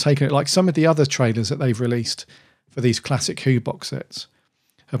modern take on it. Like some of the other trailers that they've released for these classic Who box sets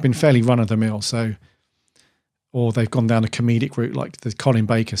have been fairly run-of-the-mill. Or they've gone down a comedic route, like the Colin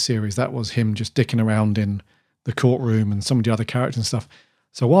Baker series. That was him just dicking around in the courtroom and some of the other characters and stuff.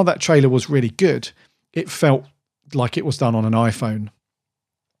 So while that trailer was really good, it felt like it was done on an iPhone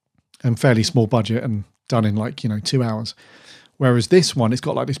and fairly small budget and done in 2 hours. Whereas this one, it's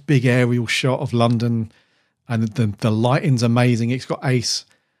got like this big aerial shot of London and the lighting's amazing. It's got Ace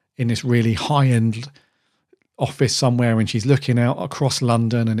in this really high-end office somewhere and she's looking out across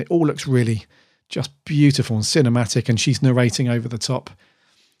London and it all looks really just beautiful and cinematic, and she's narrating over the top.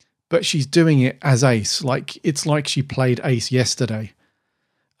 But she's doing it as Ace. It's like she played Ace yesterday.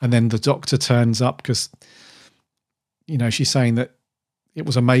 And then the Doctor turns up because, she's saying that it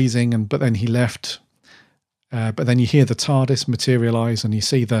was amazing, but then he left. But then you hear the TARDIS materialise and you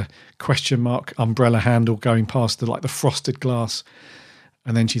see the question mark umbrella handle going past the frosted glass.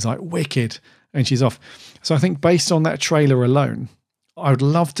 And then she's like, wicked. And she's off. So I think based on that trailer alone, I would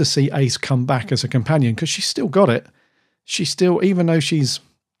love to see Ace come back as a companion because she's still got it. She's still, even though she's,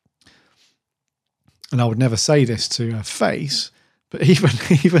 and I would never say this to her face, but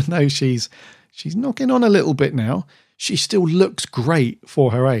even though she's knocking on a little bit now, she still looks great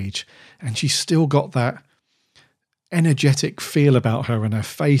for her age. And she's still got that energetic feel about her and her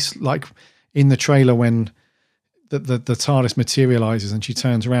face, like in the trailer when the TARDIS materializes and she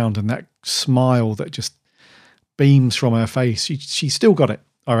turns around and that smile that just beams from her face. She's still got it,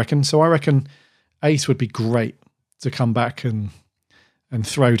 I reckon. So I reckon Ace would be great to come back and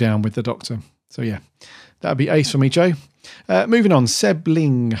throw down with the Doctor. So yeah, that would be Ace for me, Joe. Moving on, Seb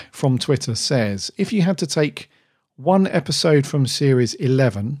Ling from Twitter says, if you had to take one episode from series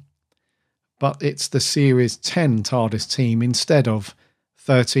 11, but it's the series 10 TARDIS team instead of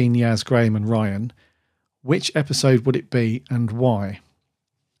 13 Yaz, Graham and Ryan, which episode would it be and why?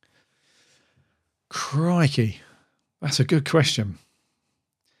 Crikey, that's a good question.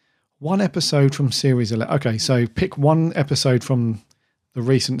 One episode from series 11. Okay, so pick one episode from the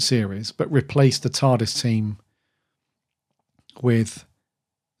recent series, but replace the TARDIS team with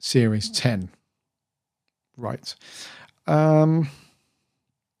series 10. Right. I'm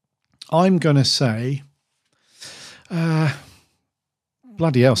going to say,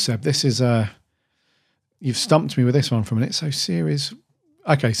 bloody hell, Seb, this is, you've stumped me with this one for a minute. So series,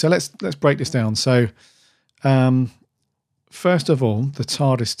 okay, so let's break this down. So, first of all, the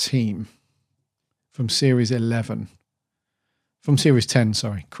TARDIS team. from series 11. From series 10,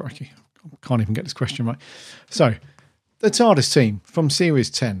 sorry. Crikey. I can't even get this question right. So, the TARDIS team from series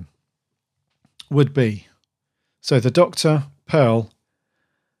 10 would be, so the Doctor, Pearl,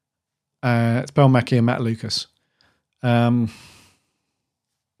 it's Pearl Mackie and Matt Lucas. So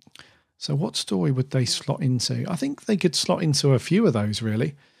what story would they slot into? I think they could slot into a few of those,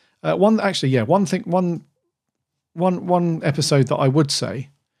 really. One episode that I would say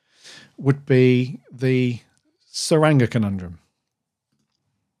would be the Saranga Conundrum.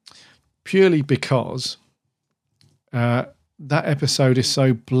 Purely because that episode is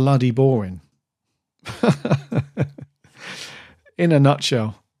so bloody boring. In a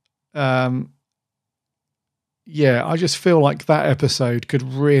nutshell. I just feel like that episode could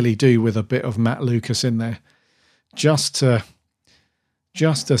really do with a bit of Matt Lucas in there. Just to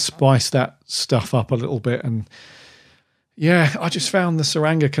spice that stuff up a little bit. And yeah, I just found the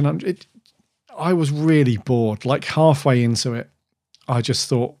Saranga Conundrum. I was really bored. Like halfway into it, I just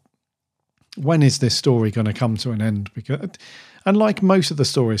thought, when is this story going to come to an end? And like most of the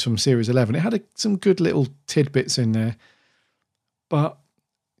stories from Series 11, it had some good little tidbits in there. But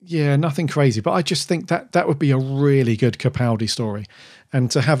yeah, nothing crazy. But I just think that would be a really good Capaldi story. And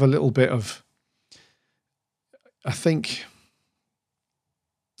to have a little bit of, I think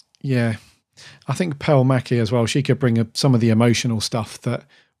Pearl Mackie as well, she could bring up some of the emotional stuff that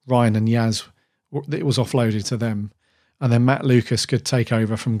Ryan and Yaz, it was offloaded to them. And then Matt Lucas could take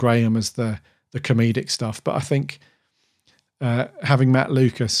over from Graham as the comedic stuff. But I think having Matt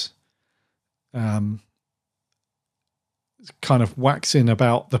Lucas kind of waxing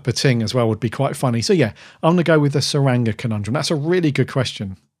about the Pating as well would be quite funny. So yeah, I'm going to go with the Saranga Conundrum. That's a really good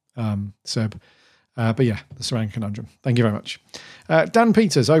question, Seb. But yeah, the Saranga Conundrum. Thank you very much. Dan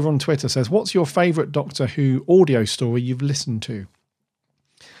Peters over on Twitter says, what's your favourite Doctor Who audio story you've listened to?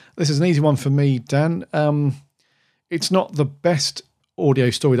 This is an easy one for me, Dan. It's not the best audio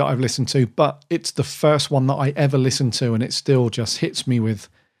story that I've listened to, but it's the first one that I ever listened to, and it still just hits me with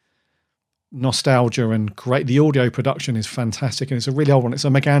nostalgia and great. The audio production is fantastic, and it's a really old one. It's a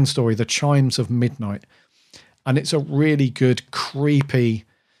McGann story, The Chimes of Midnight, and it's a really good, creepy.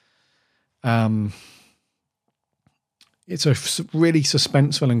 It's a really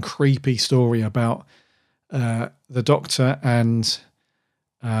suspenseful and creepy story about the Doctor and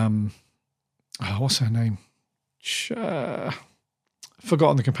what's her name?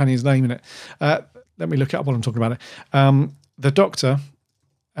 Forgotten the companion's name in it. Let me look it up while I'm talking about it. The Doctor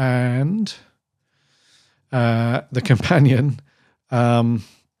and the companion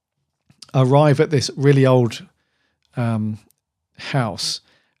arrive at this really old house,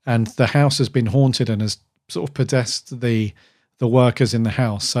 and the house has been haunted and has sort of possessed the workers in the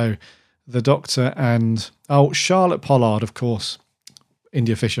house. So the Doctor and Charlotte Pollard, of course,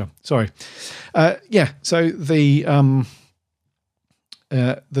 India Fisher. Sorry. So the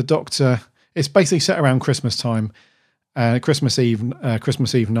Doctor, it's basically set around Christmas time, Christmas Eve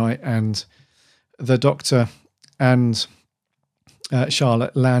night, and the Doctor and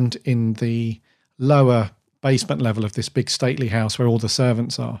Charlotte land in the lower basement level of this big stately house where all the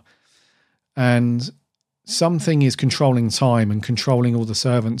servants are. And something is controlling time and controlling all the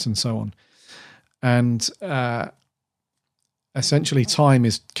servants and so on. And essentially time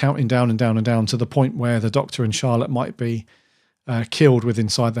is counting down and down and down to the point where the Doctor and Charlotte might be killed with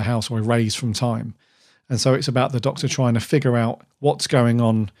inside the house or erased from time. And so it's about the Doctor trying to figure out what's going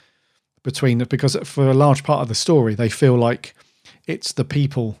on because for a large part of the story, they feel like it's the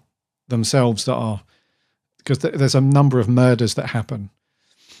people themselves that are, because there's a number of murders that happen.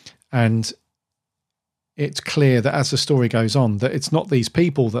 And it's clear that as the story goes on, that it's not these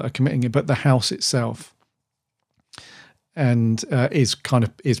people that are committing it, but the house itself. And is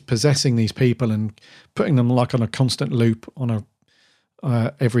possessing these people and putting them like on a constant loop on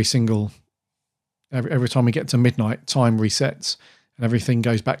every time we get to midnight, time resets and everything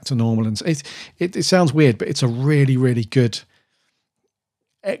goes back to normal. And it sounds weird, but it's a really, really good,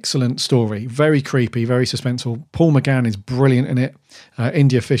 excellent story. Very creepy, very suspenseful. Paul McGann is brilliant in it.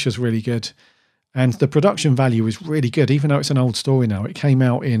 India Fisher's really good. And the production value is really good, even though it's an old story now. It came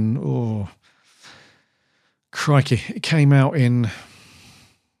out in, crikey, it came out in,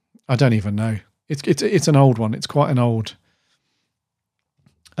 I don't even know. It's an old one. It's quite an old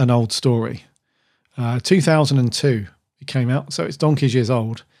story. 2002 it came out, so it's donkey's years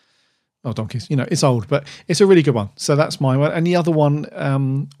old. Oh, donkeys, it's old, but it's a really good one. So that's my one. And the other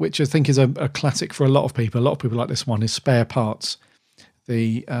one, which I think is a classic for a lot of people like this one, is Spare Parts,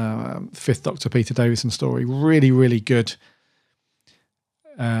 the Fifth Doctor Peter Davison story. Really, really good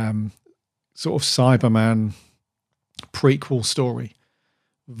sort of Cyberman prequel story.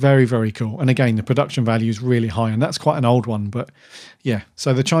 Very, very cool. And again, the production value is really high, and that's quite an old one. But yeah,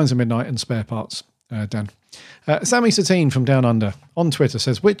 so The Chimes of Midnight and Spare Parts, Dan. Sammy Satine from Down Under on Twitter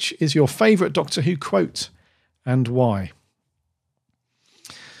says, which is your favourite Doctor Who quote and why?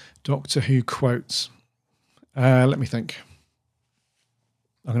 Doctor Who quotes. Let me think.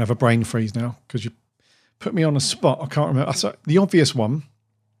 I'm going to have a brain freeze now because you put me on a spot. I can't remember. So the obvious one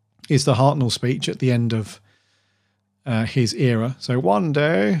is the Hartnell speech at the end of his era. So one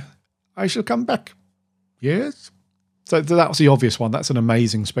day I shall come back. Yes. So that was the obvious one. That's an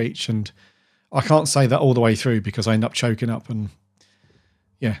amazing speech. And I can't say that all the way through because I end up choking up. And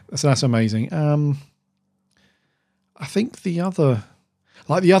yeah, so that's amazing. I think the other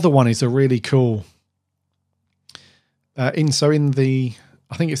one is a really cool. I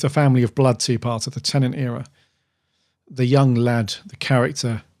think it's the Family of Blood two-parter of the Tennant era. The young lad, the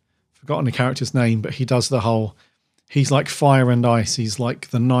character, forgotten the character's name, but he does the whole, he's like fire and ice. He's like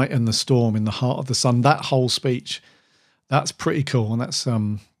the night and the storm in the heart of the sun. That whole speech, that's pretty cool. And that's,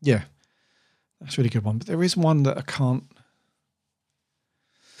 that's a really good one. But there is one that I can't,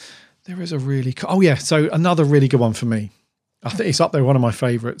 there is a really cool, so another really good one for me. I think it's up there. One of my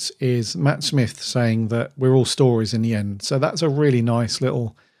favourites is Matt Smith saying that we're all stories in the end. So that's a really nice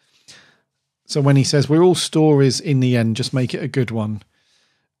little. So when he says we're all stories in the end, just make it a good one.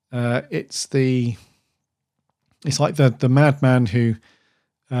 It's like the madman who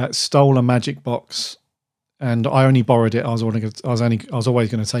stole a magic box, and I only borrowed it. I was always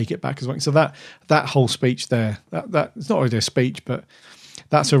going to take it back as well. So that whole speech there, that it's not really a speech, but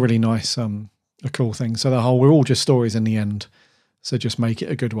that's a really nice a cool thing. So the whole, we're all just stories in the end. So just make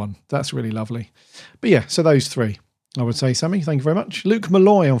it a good one. That's really lovely. But yeah, so those three, I would say, Sammy, thank you very much. Luke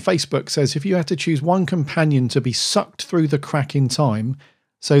Malloy on Facebook says, if you had to choose one companion to be sucked through the crack in time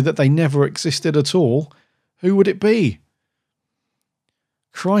so that they never existed at all, who would it be?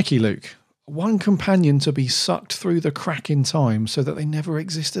 Crikey, Luke. One companion to be sucked through the crack in time so that they never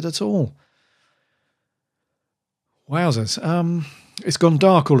existed at all. Wowzers. It's gone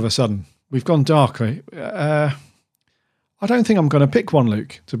dark all of a sudden. We've gone darker. I don't think I'm going to pick one,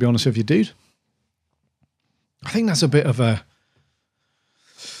 Luke, to be honest with you, dude. I think that's a bit of a...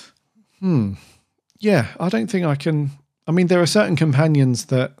 Yeah, I don't think I can... I mean, there are certain companions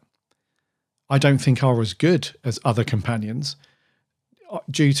that I don't think are as good as other companions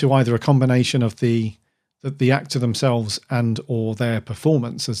due to either a combination of the actor themselves and or their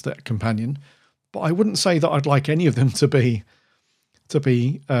performance as their companion. But I wouldn't say that I'd like any of them to be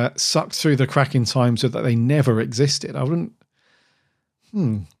sucked through the crack in time so that they never existed. I wouldn't.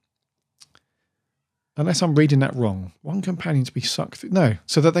 Unless I'm reading that wrong. One companion to be sucked through. No,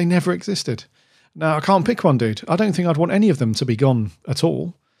 so that they never existed. No, I can't pick one, dude. I don't think I'd want any of them to be gone at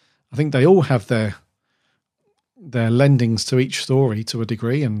all. I think they all have their lendings to each story to a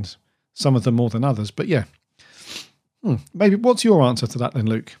degree, and some of them more than others. But yeah. Maybe what's your answer to that then,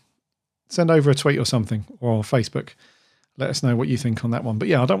 Luke? Send over a tweet or something, or Facebook. Let us know what you think on that one. But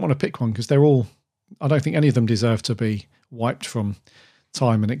yeah, I don't want to pick one because they're all, I don't think any of them deserve to be wiped from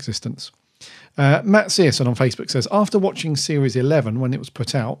time and existence. Matt Searson on Facebook says, after watching Series 11 when it was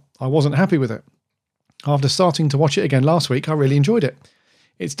put out, I wasn't happy with it. After starting to watch it again last week, I really enjoyed it.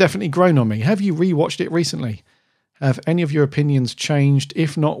 It's definitely grown on me. Have you rewatched it recently? Have any of your opinions changed?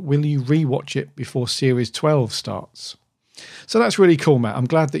 If not, will you rewatch it before Series 12 starts? So that's really cool, Matt. I'm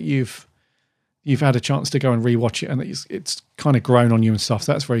glad that you've had a chance to go and rewatch it and it's kind of grown on you and stuff.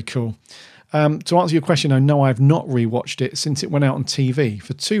 So that's very cool. To answer your question, no, I have not rewatched it since it went out on TV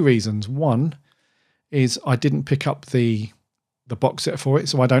for two reasons. One is I didn't pick up the box set for it,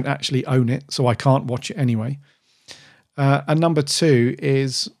 so I don't actually own it, so I can't watch it anyway. And number two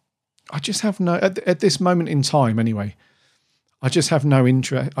is I just have no, at this moment in time anyway, I just have no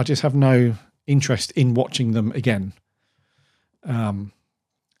interest. I just have no interest in watching them again. And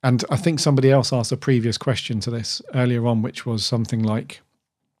I think somebody else asked a previous question to this earlier on, which was something like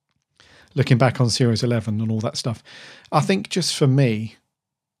looking back on Series 11 and all that stuff. I think just for me,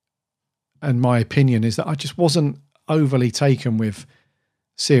 and my opinion is that I just wasn't overly taken with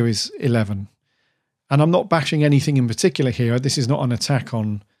Series 11. And I'm not bashing anything in particular here. This is not an attack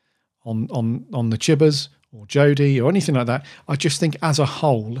on the Chibbers or Jodie or anything like that. I just think as a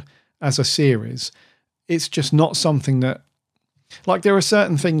whole, as a series, it's just not something that, like, there are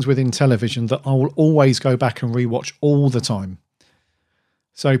certain things within television that I will always go back and rewatch all the time.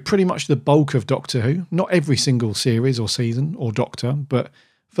 So pretty much the bulk of Doctor Who, not every single series or season or Doctor, but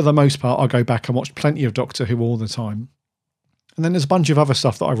for the most part, I go back and watch plenty of Doctor Who all the time. And then there's a bunch of other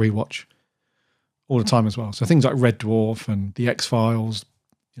stuff that I rewatch all the time as well. So things like Red Dwarf and The X-Files,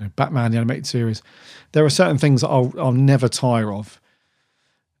 Batman, the animated series. There are certain things that I'll never tire of.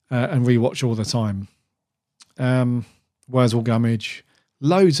 and rewatch all the time. Wurzel Gummidge,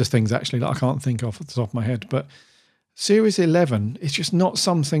 loads of things actually that I can't think of at the top of my head. But Series 11 is just not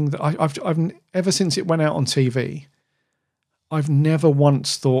something that I've ever since it went out on TV. I've never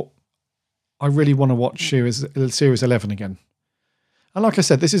once thought I really want to watch Series 11 again. And like I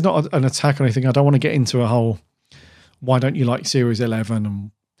said, this is not an attack or anything. I don't want to get into a whole, why don't you like Series 11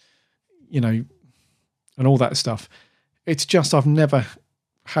 and, and all that stuff. It's just I've never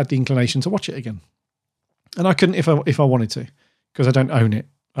had the inclination to watch it again. And I couldn't if I wanted to, because I don't own it.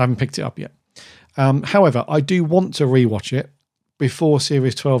 I haven't picked it up yet. However, I do want to rewatch it before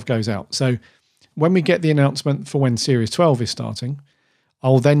Series 12 goes out. So when we get the announcement for when Series 12 is starting,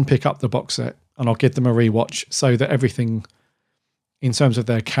 I'll then pick up the box set and I'll give them a rewatch so that everything in terms of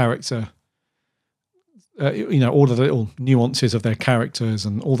their character, all of the little nuances of their characters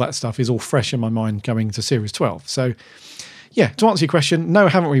and all that stuff is all fresh in my mind going to Series 12. So yeah, to answer your question, no, I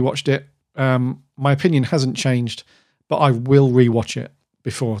haven't rewatched it. My opinion hasn't changed, but I will rewatch it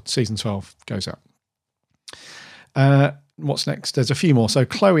before season 12 goes out. What's next? There's a few more. So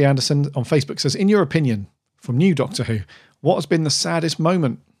Chloe Anderson on Facebook says, in your opinion, from new Doctor Who, what has been the saddest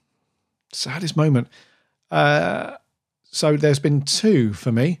moment? Saddest moment. So there's been two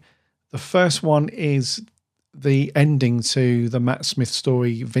for me. The first one is the ending to the Matt Smith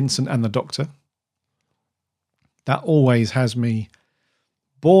story, Vincent and the Doctor. That always has me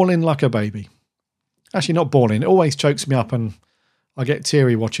bawling like a baby. Actually, not bawling. It always chokes me up and I get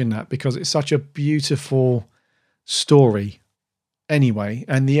teary watching that because it's such a beautiful story anyway.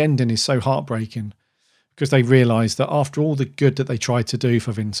 And the ending is so heartbreaking because they realise that after all the good that they tried to do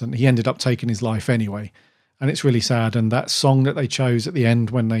for Vincent, he ended up taking his life anyway. And it's really sad. And that song that they chose at the end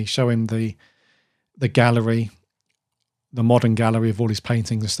when they show him the gallery, the modern gallery of all his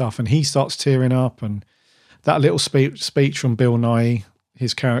paintings and stuff, and he starts tearing up, and that little speech from Bill Nye,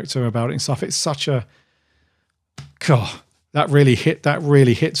 his character about it and stuff, it's such a, God, that really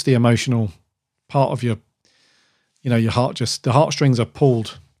hits the emotional part of your heart. Just the heartstrings are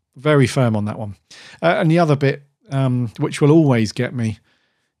pulled very firm on that one. And the other bit, which will always get me,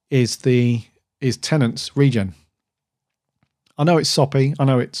 is Tennant's regen. I know it's soppy. I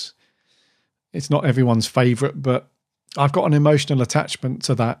know it's not everyone's favourite, but I've got an emotional attachment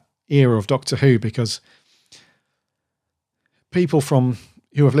to that era of Doctor Who because people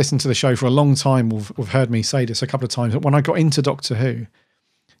who have listened to the show for a long time will have heard me say this a couple of times. But when I got into Doctor Who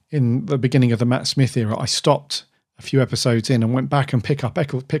in the beginning of the Matt Smith era, I stopped a few episodes in and went back and picked up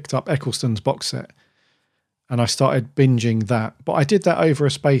Eccleston's box set, and I started binging that. But I did that over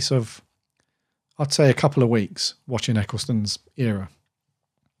a space of, I'd say, a couple of weeks, watching Eccleston's era,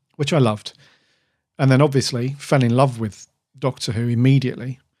 which I loved. And then obviously fell in love with Doctor Who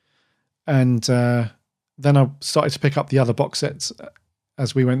immediately. And then I started to pick up the other box sets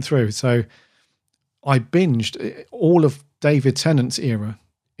as we went through. So I binged all of David Tennant's era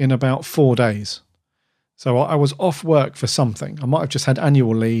in about 4 days. So I was off work for something. I might have just had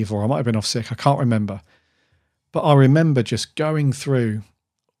annual leave or I might have been off sick. I can't remember. But I remember just going through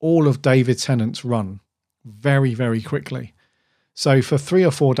all of David Tennant's run very, very quickly. So for 3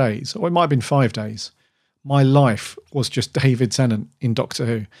 or 4 days, or it might have been 5 days, my life was just David Tennant in Doctor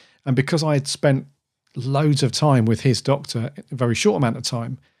Who. And because I had spent loads of time with his Doctor, a very short amount of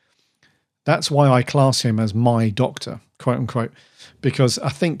time, that's why I class him as my Doctor, quote unquote, because I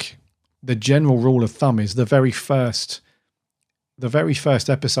think the general rule of thumb is the very first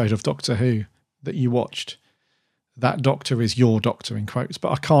episode of Doctor Who that you watched, that Doctor is your Doctor, in quotes.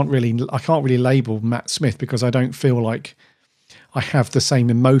 But I can't really label Matt Smith because I don't feel like I have the same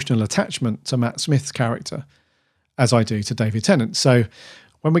emotional attachment to Matt Smith's character as I do to David Tennant. So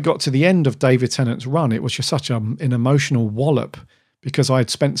when we got to the end of David Tennant's run, it was just such an emotional wallop because I had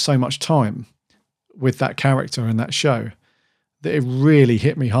spent so much time with that character and that show that it really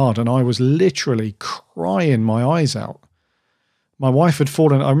hit me hard. And I was literally crying my eyes out. My wife had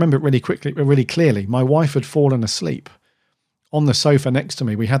fallen, I remember it really clearly. My wife had fallen asleep on the sofa next to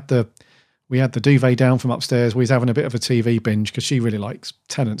me. We had the duvet down from upstairs. We was having a bit of a TV binge because she really likes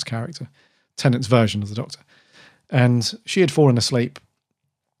Tennant's character, Tennant's version of the Doctor. And she had fallen asleep.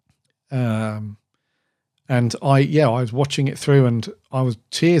 And I was watching it through and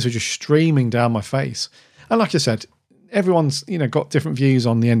tears were just streaming down my face. And like I said, everyone's, got different views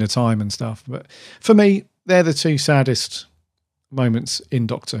on the end of time and stuff. But for me, they're the two saddest moments in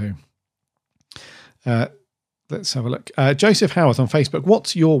Doctor Who. Let's have a look. Joseph Howard on Facebook.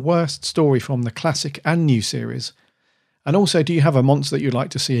 What's your worst story from the classic and new series? And also, do you have a monster that you'd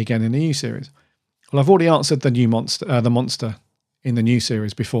like to see again in the new series? Well, I've already answered the monster in the new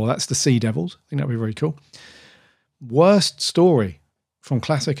series before. That's the Sea Devils. I think that'd be very cool. Worst story. from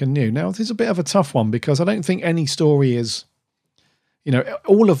classic and new. Now, this is a bit of a tough one because I don't think any story is,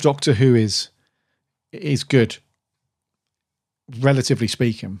 all of Doctor Who is good, relatively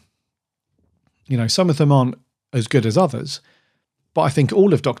speaking. Some of them aren't as good as others, but I think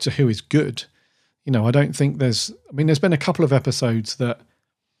all of Doctor Who is good. I don't think there's been a couple of episodes that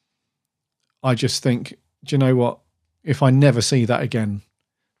I just think, do you know what? If I never see that again,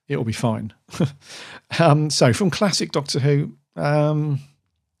 it'll be fine. So from classic Doctor Who, I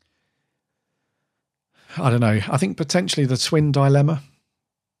don't know. I think potentially the Twin Dilemma.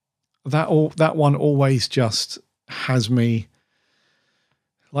 That one always just has me,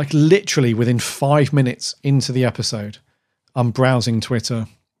 like, literally within 5 minutes into the episode, I'm browsing Twitter,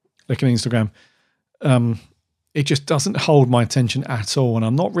 looking at Instagram. It just doesn't hold my attention at all, and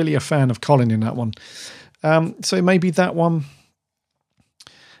I'm not really a fan of Colin in that one. So maybe that one.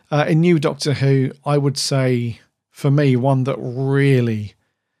 In New Doctor Who, I would say, for me, one that really,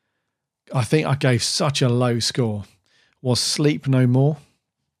 I think I gave such a low score was Sleep No More.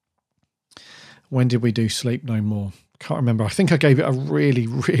 When did we do Sleep No More? Can't remember. I think I gave it a really,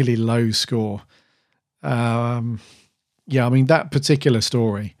 really low score. That particular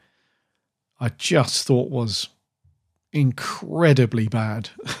story, I just thought was incredibly bad.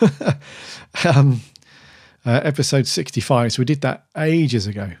 Episode 65. So we did that ages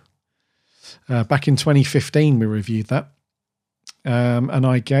ago. Back in 2015, we reviewed that. And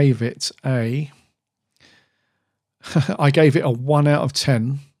I gave it a 1 out of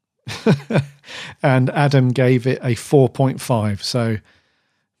 10. And Adam gave it a 4.5. So,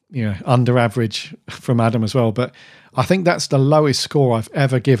 under average from Adam as well. But I think that's the lowest score I've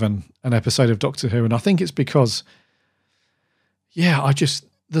ever given an episode of Doctor Who. And I think it's because,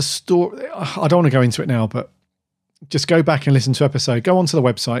 the story, I don't want to go into it now, but just go back and listen to episode. Go onto the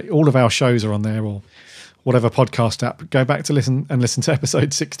website. All of our shows are on there, or whatever podcast app. Go back to listen to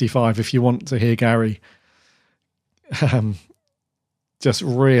episode 65 if you want to hear Garry just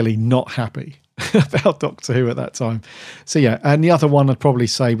really not happy about Doctor Who at that time. So and the other one I'd probably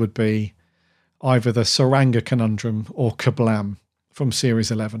say would be either the Saranga Conundrum or Kablam from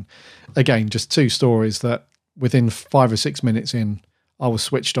Series 11. Again, just two stories that within 5 or 6 minutes in, I was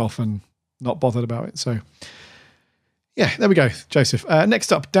switched off and not bothered about it. So there we go, Joseph.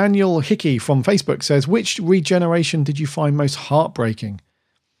 Next up, Daniel Hickey from Facebook says, which regeneration did you find most heartbreaking?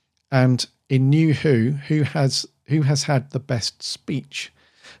 And in New who has had the best speech?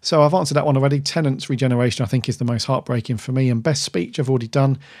 So I've answered that one already. Tennant's regeneration, I think, is the most heartbreaking for me. And best speech I've already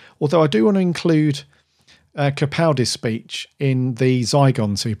done. Although I do want to include Capaldi's speech in the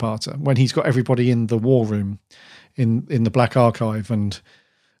Zygon two-parter, when he's got everybody in the war room in the Black Archive. And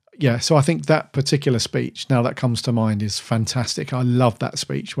so I think that particular speech, now that comes to mind, is fantastic. I love that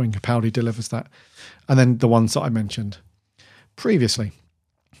speech when Capaldi delivers that. And then the ones that I mentioned previously.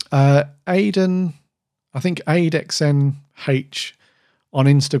 Aidan, I think AidXNH on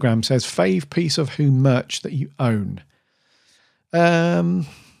Instagram says, fave piece of Who merch that you own. I've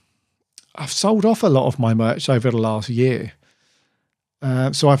sold off a lot of my merch over the last year.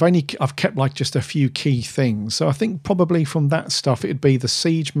 So I've kept like just a few key things. So I think probably from that stuff, it'd be the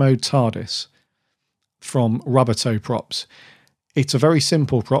Siege Mode TARDIS from Rubbertoe Props. It's a very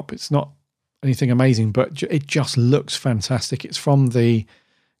simple prop. It's not anything amazing, but it just looks fantastic. It's from the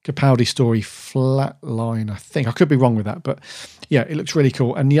Capaldi story Flatline, I think. I could be wrong with that, but it looks really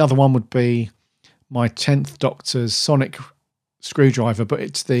cool. And the other one would be my 10th Doctor's Sonic screwdriver, but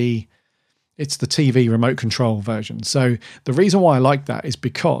it's the TV remote control version. So the reason why I like that is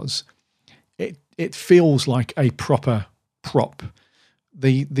because it feels like a proper prop.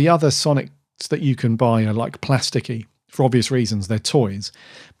 The other Sonics that you can buy are like plasticky for obvious reasons. They're toys,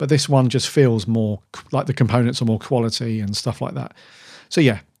 but this one just feels more like the components are more quality and stuff like that. So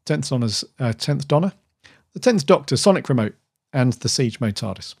 10th Donna, the 10th Doctor Sonic remote, and the Siege Mode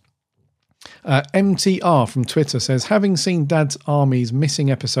TARDIS. MTR from Twitter says, having seen Dad's Army's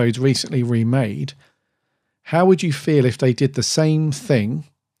missing episodes recently remade, how would you feel if they did the same thing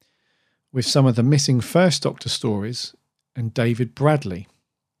with some of the missing First Doctor stories and David Bradley?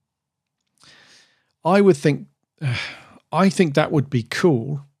 I think that would be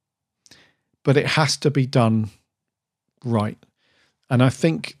cool, but it has to be done right. And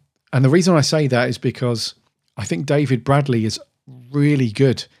the reason I say that is because I think David Bradley is really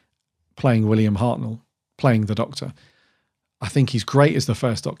good playing William Hartnell, playing the Doctor. I think he's great as the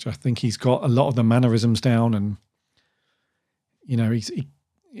First Doctor. I think he's got a lot of the mannerisms down, and he nails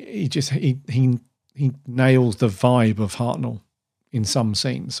the vibe of Hartnell in some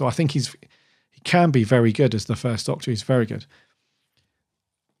scenes. So I think he can be very good as the First Doctor. He's very good.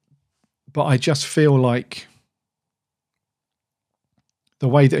 But I just feel like the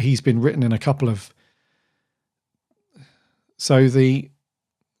way that he's been written in a couple of. So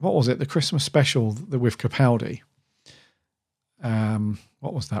what was it? The Christmas special with Capaldi.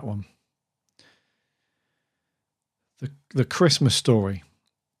 What was that one? The Christmas Story,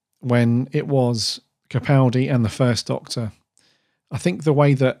 when it was Capaldi and the First Doctor. I think the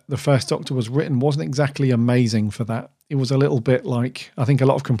way that the First Doctor was written wasn't exactly amazing for that. It was a little bit like, I think a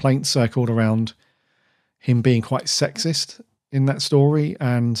lot of complaints circled around him being quite sexist in that story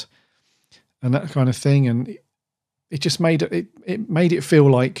and that kind of thing. And it just made it made it feel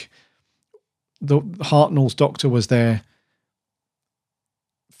like the Hartnell's Doctor was there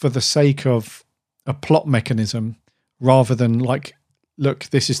for the sake of a plot mechanism rather than like, look,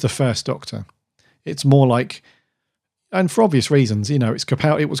 this is the First Doctor. It's more like, and for obvious reasons, it was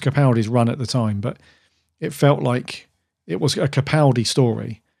Capaldi's run at the time, but it felt like it was a Capaldi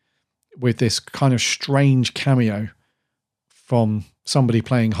story with this kind of strange cameo from somebody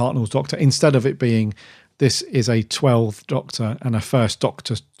playing Hartnell's Doctor, instead of it being, this is a 12th Doctor and a First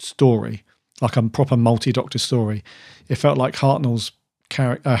Doctor story, like a proper multi-Doctor story. It felt like Hartnell's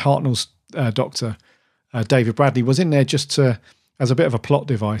Doctor, David Bradley, was in there just as a bit of a plot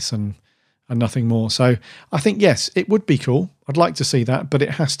device and nothing more. So I think, yes, it would be cool. I'd like to see that, but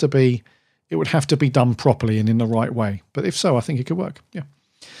it would have to be done properly and in the right way. But if so, I think it could work. Yeah.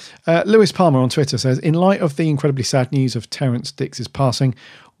 Lewis Palmer on Twitter says, in light of the incredibly sad news of Terence Dix's passing,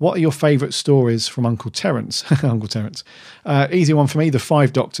 what are your favourite stories from Uncle Terence? Uncle Terence. Easy one for me, The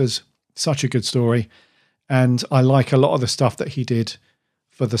Five Doctors. Such a good story. And I like a lot of the stuff that he did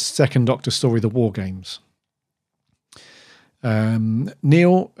for the second Doctor story, The War Games.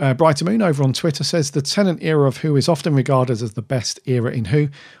 Neil Brighter Moon over on Twitter says, the Tennant era of Who is often regarded as the best era in Who.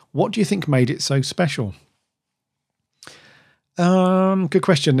 What do you think made it so special? Good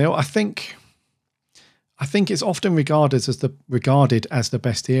question, Neil. I think it's often regarded as the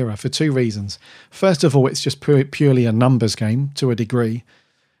best era for two reasons. First of all, it's just purely a numbers game to a degree.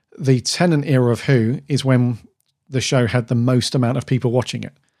 The Tennant era of Who is when the show had the most amount of people watching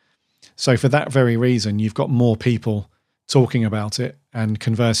it. So for that very reason, you've got more people talking about it and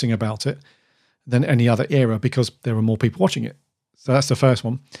conversing about it than any other era because there are more people watching it. So that's the first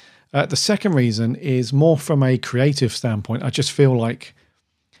one. The second reason is more from a creative standpoint. I just feel like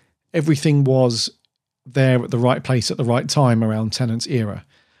everything was there at the right place at the right time around Tennant's era.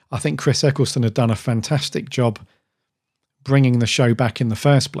 I think Chris Eccleston had done a fantastic job bringing the show back in the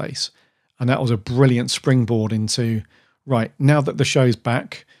first place. And that was a brilliant springboard into, right, now that the show's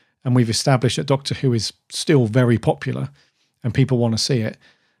back and we've established that Doctor Who is still very popular and people want to see it.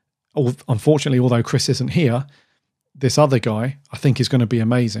 Unfortunately, although Chris isn't here, this other guy, I think, is going to be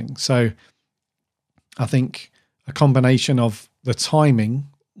amazing. So I think a combination of the timing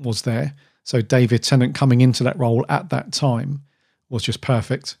was there. So David Tennant coming into that role at that time was just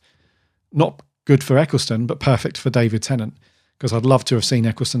perfect. Not good for Eccleston, but perfect for David Tennant, because I'd love to have seen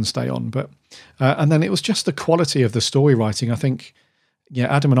Eccleston stay on. But and then it was just the quality of the story writing. I think,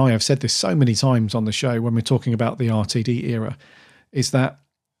 Adam and I have said this so many times on the show when we're talking about the RTD era, is that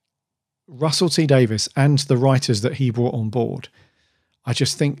Russell T Davies and the writers that he brought on board, I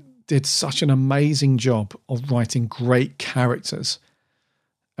just think did such an amazing job of writing great characters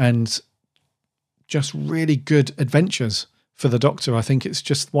and just really good adventures for the Doctor. I think it's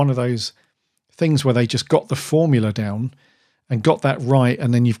just one of those things where they just got the formula down and got that right,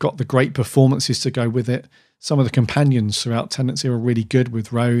 and then you've got the great performances to go with it. Some of the companions throughout Tennant's era were really good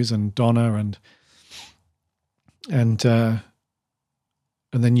with Rose and Donna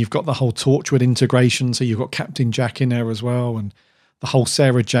and then you've got the whole Torchwood integration. So you've got Captain Jack in there as well, and the whole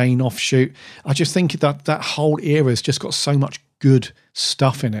Sarah Jane offshoot. I just think that whole era has just got so much good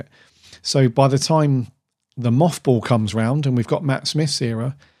stuff in it. So by the time the Mothball comes round and we've got Matt Smith's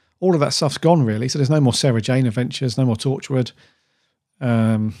era, all of that stuff's gone really. So there's no more Sarah Jane adventures, no more Torchwood.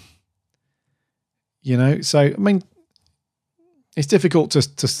 So I mean, it's difficult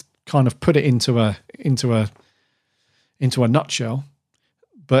to kind of put it into a nutshell.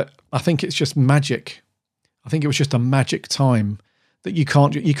 But I think it's just magic. I think it was just a magic time that you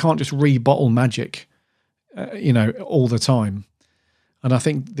can't just rebottle magic, all the time. And I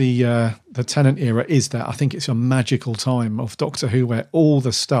think the Tennant era is that. I think it's a magical time of Doctor Who where all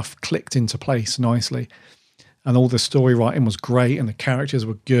the stuff clicked into place nicely, and all the story writing was great, and the characters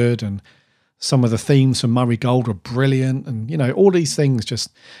were good, and some of the themes from Murray Gold were brilliant, and all these things. And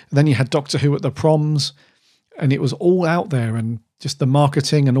then you had Doctor Who at the proms, and it was all out there, and just the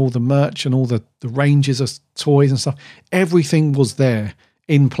marketing and all the merch and all the ranges of toys and stuff. Everything was there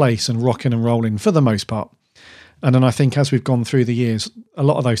in place and rocking and rolling for the most part. And then I think as we've gone through the years, a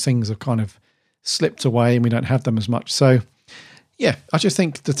lot of those things have kind of slipped away and we don't have them as much. So, yeah, I just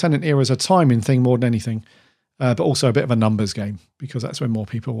think the Tennant era is a timing thing more than anything, but also a bit of a numbers game because that's when more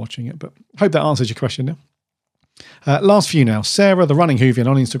people are watching it. But hope that answers your question now. Last few now. Sarah, the Running Hoovian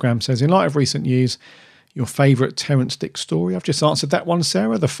on Instagram says, in light of recent news, your favourite Terrance Dicks story? I've just answered that one,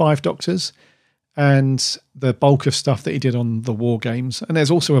 Sarah, the 5 Doctors and the bulk of stuff that he did on the War Games. And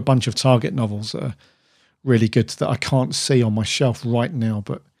there's also a bunch of Target novels that are really good that I can't see on my shelf right now,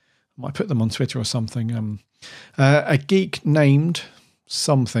 but I might put them on Twitter or something. A geek named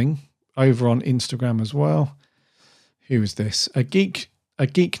something over on Instagram as well. Who is this? A geek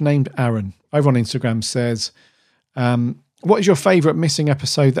named Aaron over on Instagram says, what is your favourite missing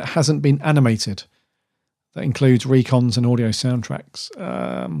episode that hasn't been animated? That includes recons and audio soundtracks.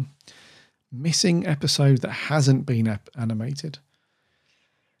 Missing episode that hasn't been animated.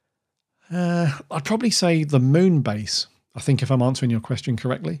 I'd probably say the moon base. I think if I'm answering your question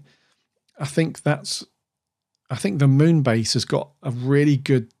correctly, I think the moon base has got a really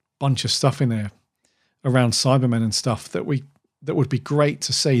good bunch of stuff in there around Cybermen and stuff that would be great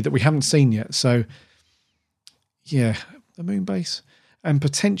to see that we haven't seen yet. So yeah, the moon base and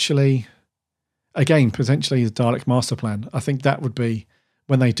potentially the Dalek Master Plan. I think that would be,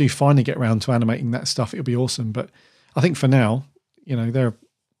 when they do finally get around to animating that stuff, it'll be awesome. But I think for now, they're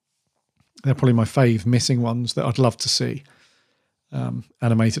probably my fave missing ones that I'd love to see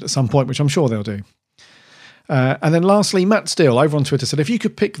animated at some point, which I'm sure they'll do. And then lastly, Matt Steele over on Twitter said, if you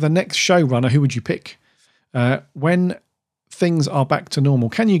could pick the next showrunner, who would you pick? When things are back to normal,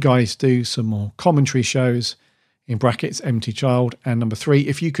 can you guys do some more commentary shows, in brackets, Empty Child? And number 3,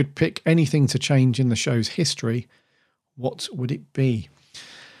 if you could pick anything to change in the show's history, what would it be?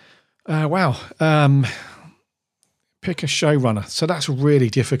 Wow. Pick a showrunner. So that's a really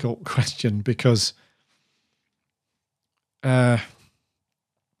difficult question because actually,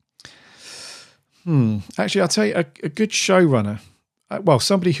 I'll tell you a good showrunner.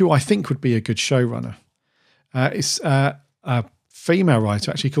 Somebody who I think would be a good showrunner is a female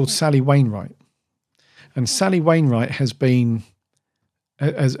writer actually called Sally Wainwright. And Sally Wainwright has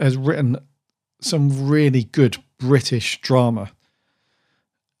written some really good British drama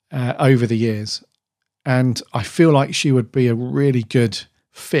over the years. And I feel like she would be a really good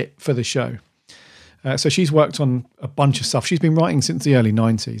fit for the show. So she's worked on a bunch of stuff. She's been writing since the early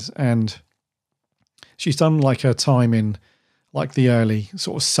 90s. And she's done like her time in like the early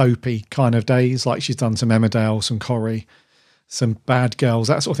sort of soapy kind of days. Like she's done some Emmerdale, some Corrie, some Bad Girls,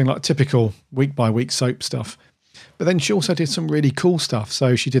 that sort of thing, like typical week by week soap stuff. But then she also did some really cool stuff.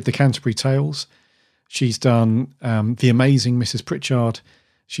 So she did the Canterbury Tales. She's done The Amazing Mrs. Pritchard.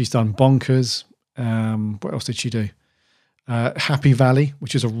 She's done Bonkers. What else did she do? Happy Valley,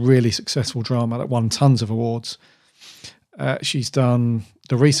 which is a really successful drama that won tons of awards. She's done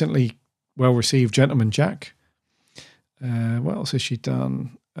the recently well-received Gentleman Jack. What else has she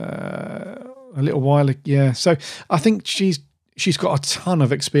done? A little while ago. Yeah. So I think she's got a ton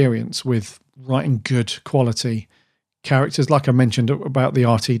of experience with writing good quality characters. Like I mentioned about the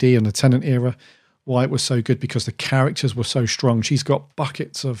RTD and the Tennant era, why it was so good because the characters were so strong. She's got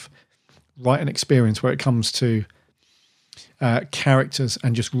buckets of writing experience where it comes to characters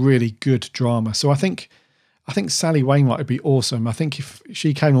and just really good drama. So I think Sally Wainwright would be awesome. I think if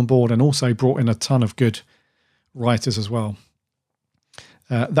she came on board and also brought in a ton of good writers as well,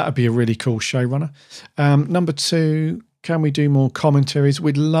 that would be a really cool showrunner. Number 2, can we do more commentaries?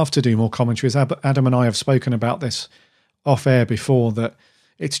 We'd love to do more commentaries. Adam and I have spoken about this off air before, that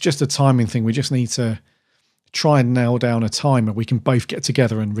it's just a timing thing. We just need to try and nail down a time and we can both get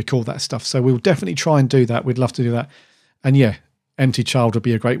together and record that stuff. So we'll definitely try and do that. We'd love to do that. And yeah, Empty Child would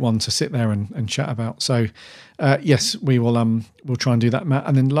be a great one to sit there and chat about. So yes, we will we'll try and do that, Matt.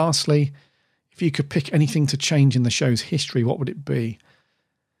 And then lastly, if you could pick anything to change in the show's history, what would it be?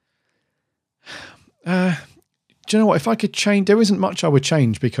 Do you know what? If I could change, there isn't much I would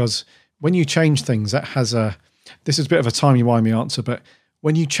change, because when you change things, this is a bit of a timey-wimey answer, but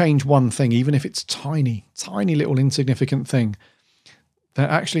when you change one thing, even if it's tiny little insignificant thing, that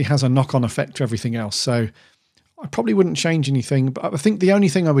actually has a knock-on effect to everything else. So I probably wouldn't change anything, but I think the only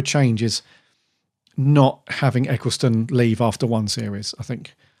thing I would change is not having Eccleston leave after one series. I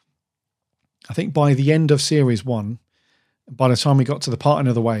think by the end of series 1, by the time we got to the Parting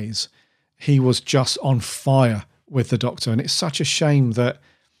of the Ways, he was just on fire with the Doctor. And it's such a shame that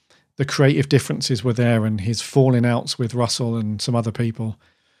the creative differences were there and his falling outs with Russell and some other people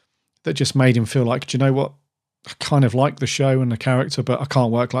that just made him feel like, do you know what? I kind of like the show and the character, but I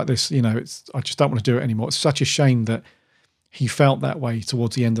can't work like this. You know, I just don't want to do it anymore. It's such a shame that he felt that way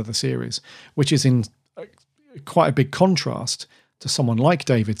towards the end of the series, which is in quite a big contrast to someone like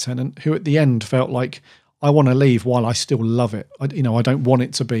David Tennant, who at the end felt like, I want to leave while I still love it. I don't want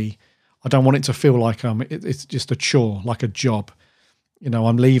it to feel like it's just a chore, like a job.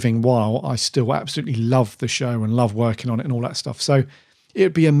 I'm leaving while I still absolutely love the show and love working on it and all that stuff. So it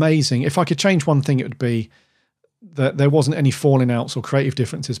would be amazing. If I could change one thing, it would be that there wasn't any falling outs or creative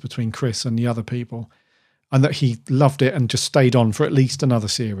differences between Chris and the other people, and that he loved it and just stayed on for at least another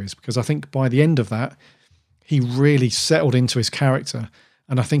series, because I think by the end of that, he really settled into his character,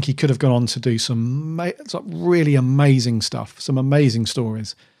 and I think he could have gone on to do some really amazing stuff, some amazing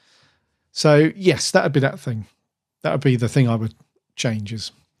stories. So yes, that would be that thing. That would be the thing I would change,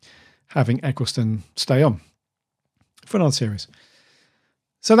 is having Eccleston stay on for another series.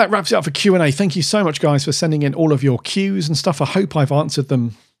 So that wraps it up for Q&A. Thank you so much, guys, for sending in all of your cues and stuff. I hope I've answered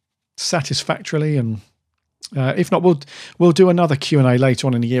them satisfactorily, and if not, we'll do another Q&A later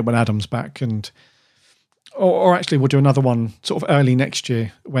on in the year when Adam's back, or actually we'll do another one sort of early next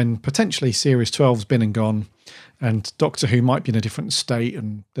year when potentially Series 12's been and gone, and Doctor Who might be in a different state,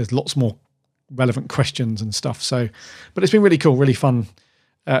 and there's lots more relevant questions and stuff. So, but it's been really cool, really fun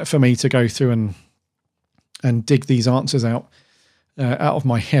for me to go through and dig these answers out of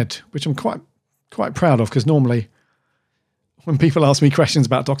my head, which I'm quite proud of, because normally when people ask me questions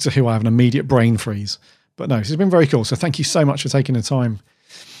about Doctor Who, I have an immediate brain freeze. But no, it's been very cool. So thank you so much for taking the time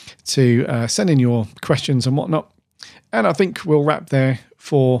to send in your questions and whatnot. And I think we'll wrap there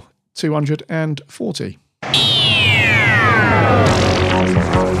for 240.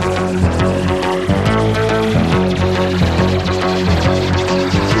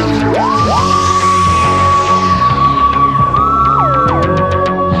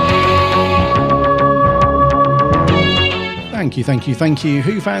 Thank you,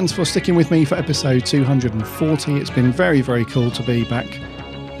 Who fans, for sticking with me for episode 240. It's been very, very cool to be back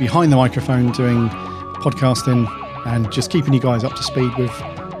behind the microphone doing podcasting and just keeping you guys up to speed with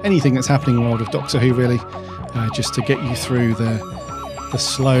anything that's happening in the world of Doctor Who, really, just to get you through the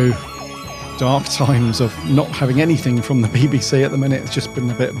slow, dark times of not having anything from the BBC at the minute. It's just been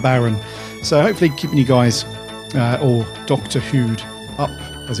a bit barren. So hopefully keeping you guys all Doctor Who'd up,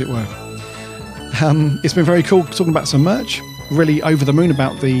 as it were. It's been very cool talking about some merch. Really over the moon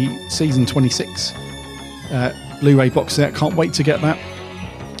about the season 26 Blu-ray box set. Can't wait to get that.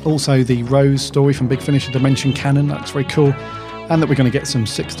 Also the Rose story from Big Finish, Dimension Canon. That's very cool. And that we're going to get some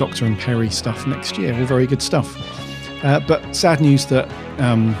Sixth Doctor and Perry stuff next year. All very good stuff. But sad news that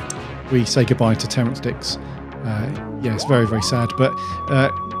we say goodbye to Terence Dicks. Yeah, it's very, very sad. But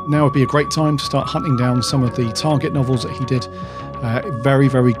now would be a great time to start hunting down some of the Target novels that he did. Very,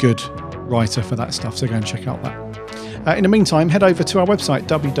 very good writer for that stuff. So go and check out that. In the meantime, head over to our website,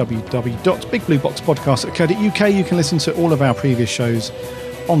 www.bigblueboxpodcast.co.uk. You can listen to all of our previous shows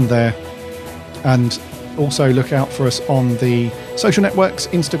on there. And also look out for us on the social networks,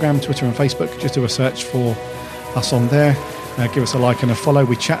 Instagram, Twitter and Facebook. Just do a search for us on there. Give us a like and a follow.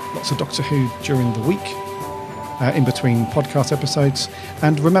 We chat lots of Doctor Who during the week, in between podcast episodes.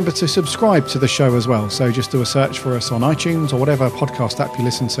 And remember to subscribe to the show as well. So just do a search for us on iTunes or whatever podcast app you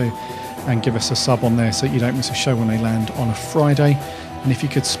listen to, and give us a sub on there so you don't miss a show when they land on a Friday. And if you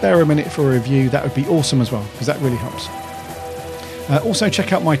could spare a minute for a review, that would be awesome as well, because that really helps. Also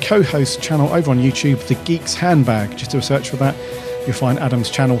check out my co-host channel over on YouTube, The Geek's Handbag. Just do a search for that. You'll find Adam's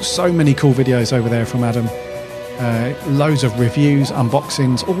channel. So many cool videos over there from Adam. Loads of reviews,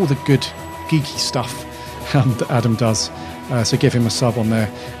 unboxings, all the good geeky stuff that Adam does. So give him a sub on there.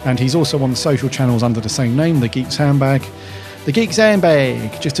 And he's also on the social channels under the same name, The Geek's Handbag. The Geek's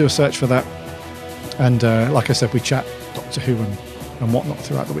Handbag. Just do a search for that. And like I said, we chat Doctor Who and whatnot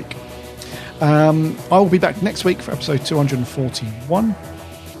throughout the week. I will be back next week for episode 241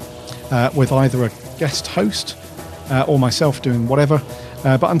 with either a guest host or myself doing whatever.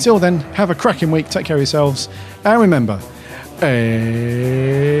 But until then, have a cracking week. Take care of yourselves. And remember,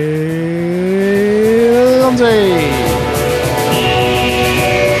 Lonzy!